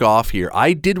 back off here.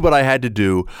 I did what I had to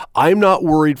do. I'm not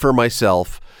worried for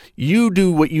myself. You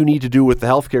do what you need to do with the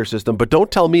healthcare system, but don't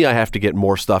tell me I have to get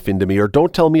more stuff into me, or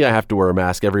don't tell me I have to wear a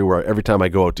mask every time I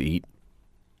go out to eat.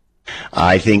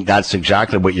 I think that's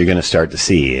exactly what you're going to start to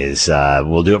see is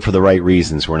we'll do it for the right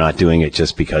reasons. We're not doing it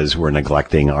just because we're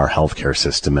neglecting our healthcare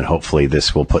system, and hopefully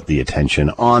this will put the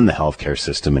attention on the healthcare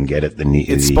system and get it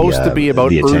It's supposed to be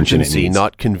about urgency,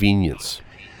 not convenience.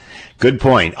 Good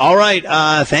point. All right.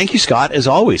 Thank you, Scott. As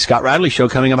always, Scott Radley Show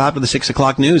coming up after the 6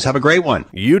 o'clock news. Have a great one.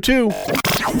 You too.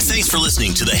 Thanks for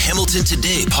listening to the Hamilton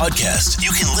Today podcast. You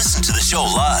can listen to the show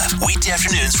live weekday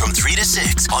afternoons from 3 to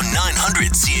 6 on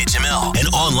 900 CHML and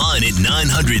online at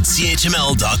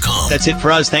 900CHML.com. That's it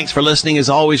for us. Thanks for listening. As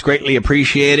always, greatly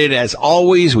appreciated. As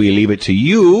always, we leave it to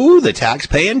you, the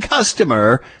tax-paying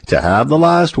customer, to have the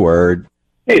last word.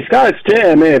 Hey, Scott, it's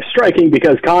Tim. If striking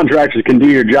because contractors can do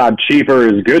your job cheaper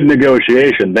is good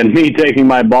negotiation, then me taking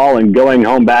my ball and going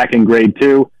home back in grade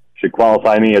 2 should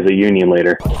qualify me as a union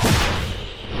leader.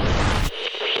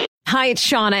 Hi, it's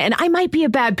Shauna, and I might be a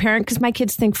bad parent because my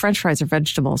kids think French fries are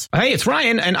vegetables. Hey, it's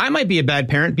Ryan, and I might be a bad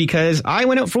parent because I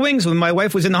went out for wings when my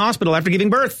wife was in the hospital after giving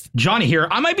birth. Johnny here.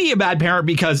 I might be a bad parent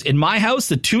because in my house,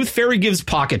 the tooth fairy gives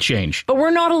pocket change. But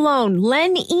we're not alone.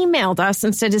 Len emailed us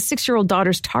and said his 6-year-old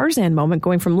daughter's Tarzan moment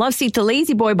going from love seat to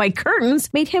lazy boy by curtains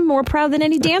made him more proud than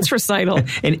any dance recital.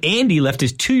 And Andy left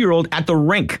his 2-year-old at the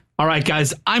rink. All right,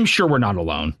 guys, I'm sure we're not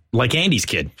alone. Like Andy's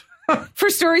kid. For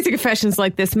stories and confessions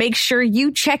like this, make sure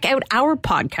you check out our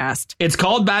podcast. It's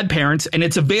called Bad Parents, and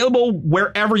it's available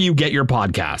wherever you get your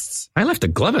podcasts. I left a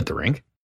glove at the rink.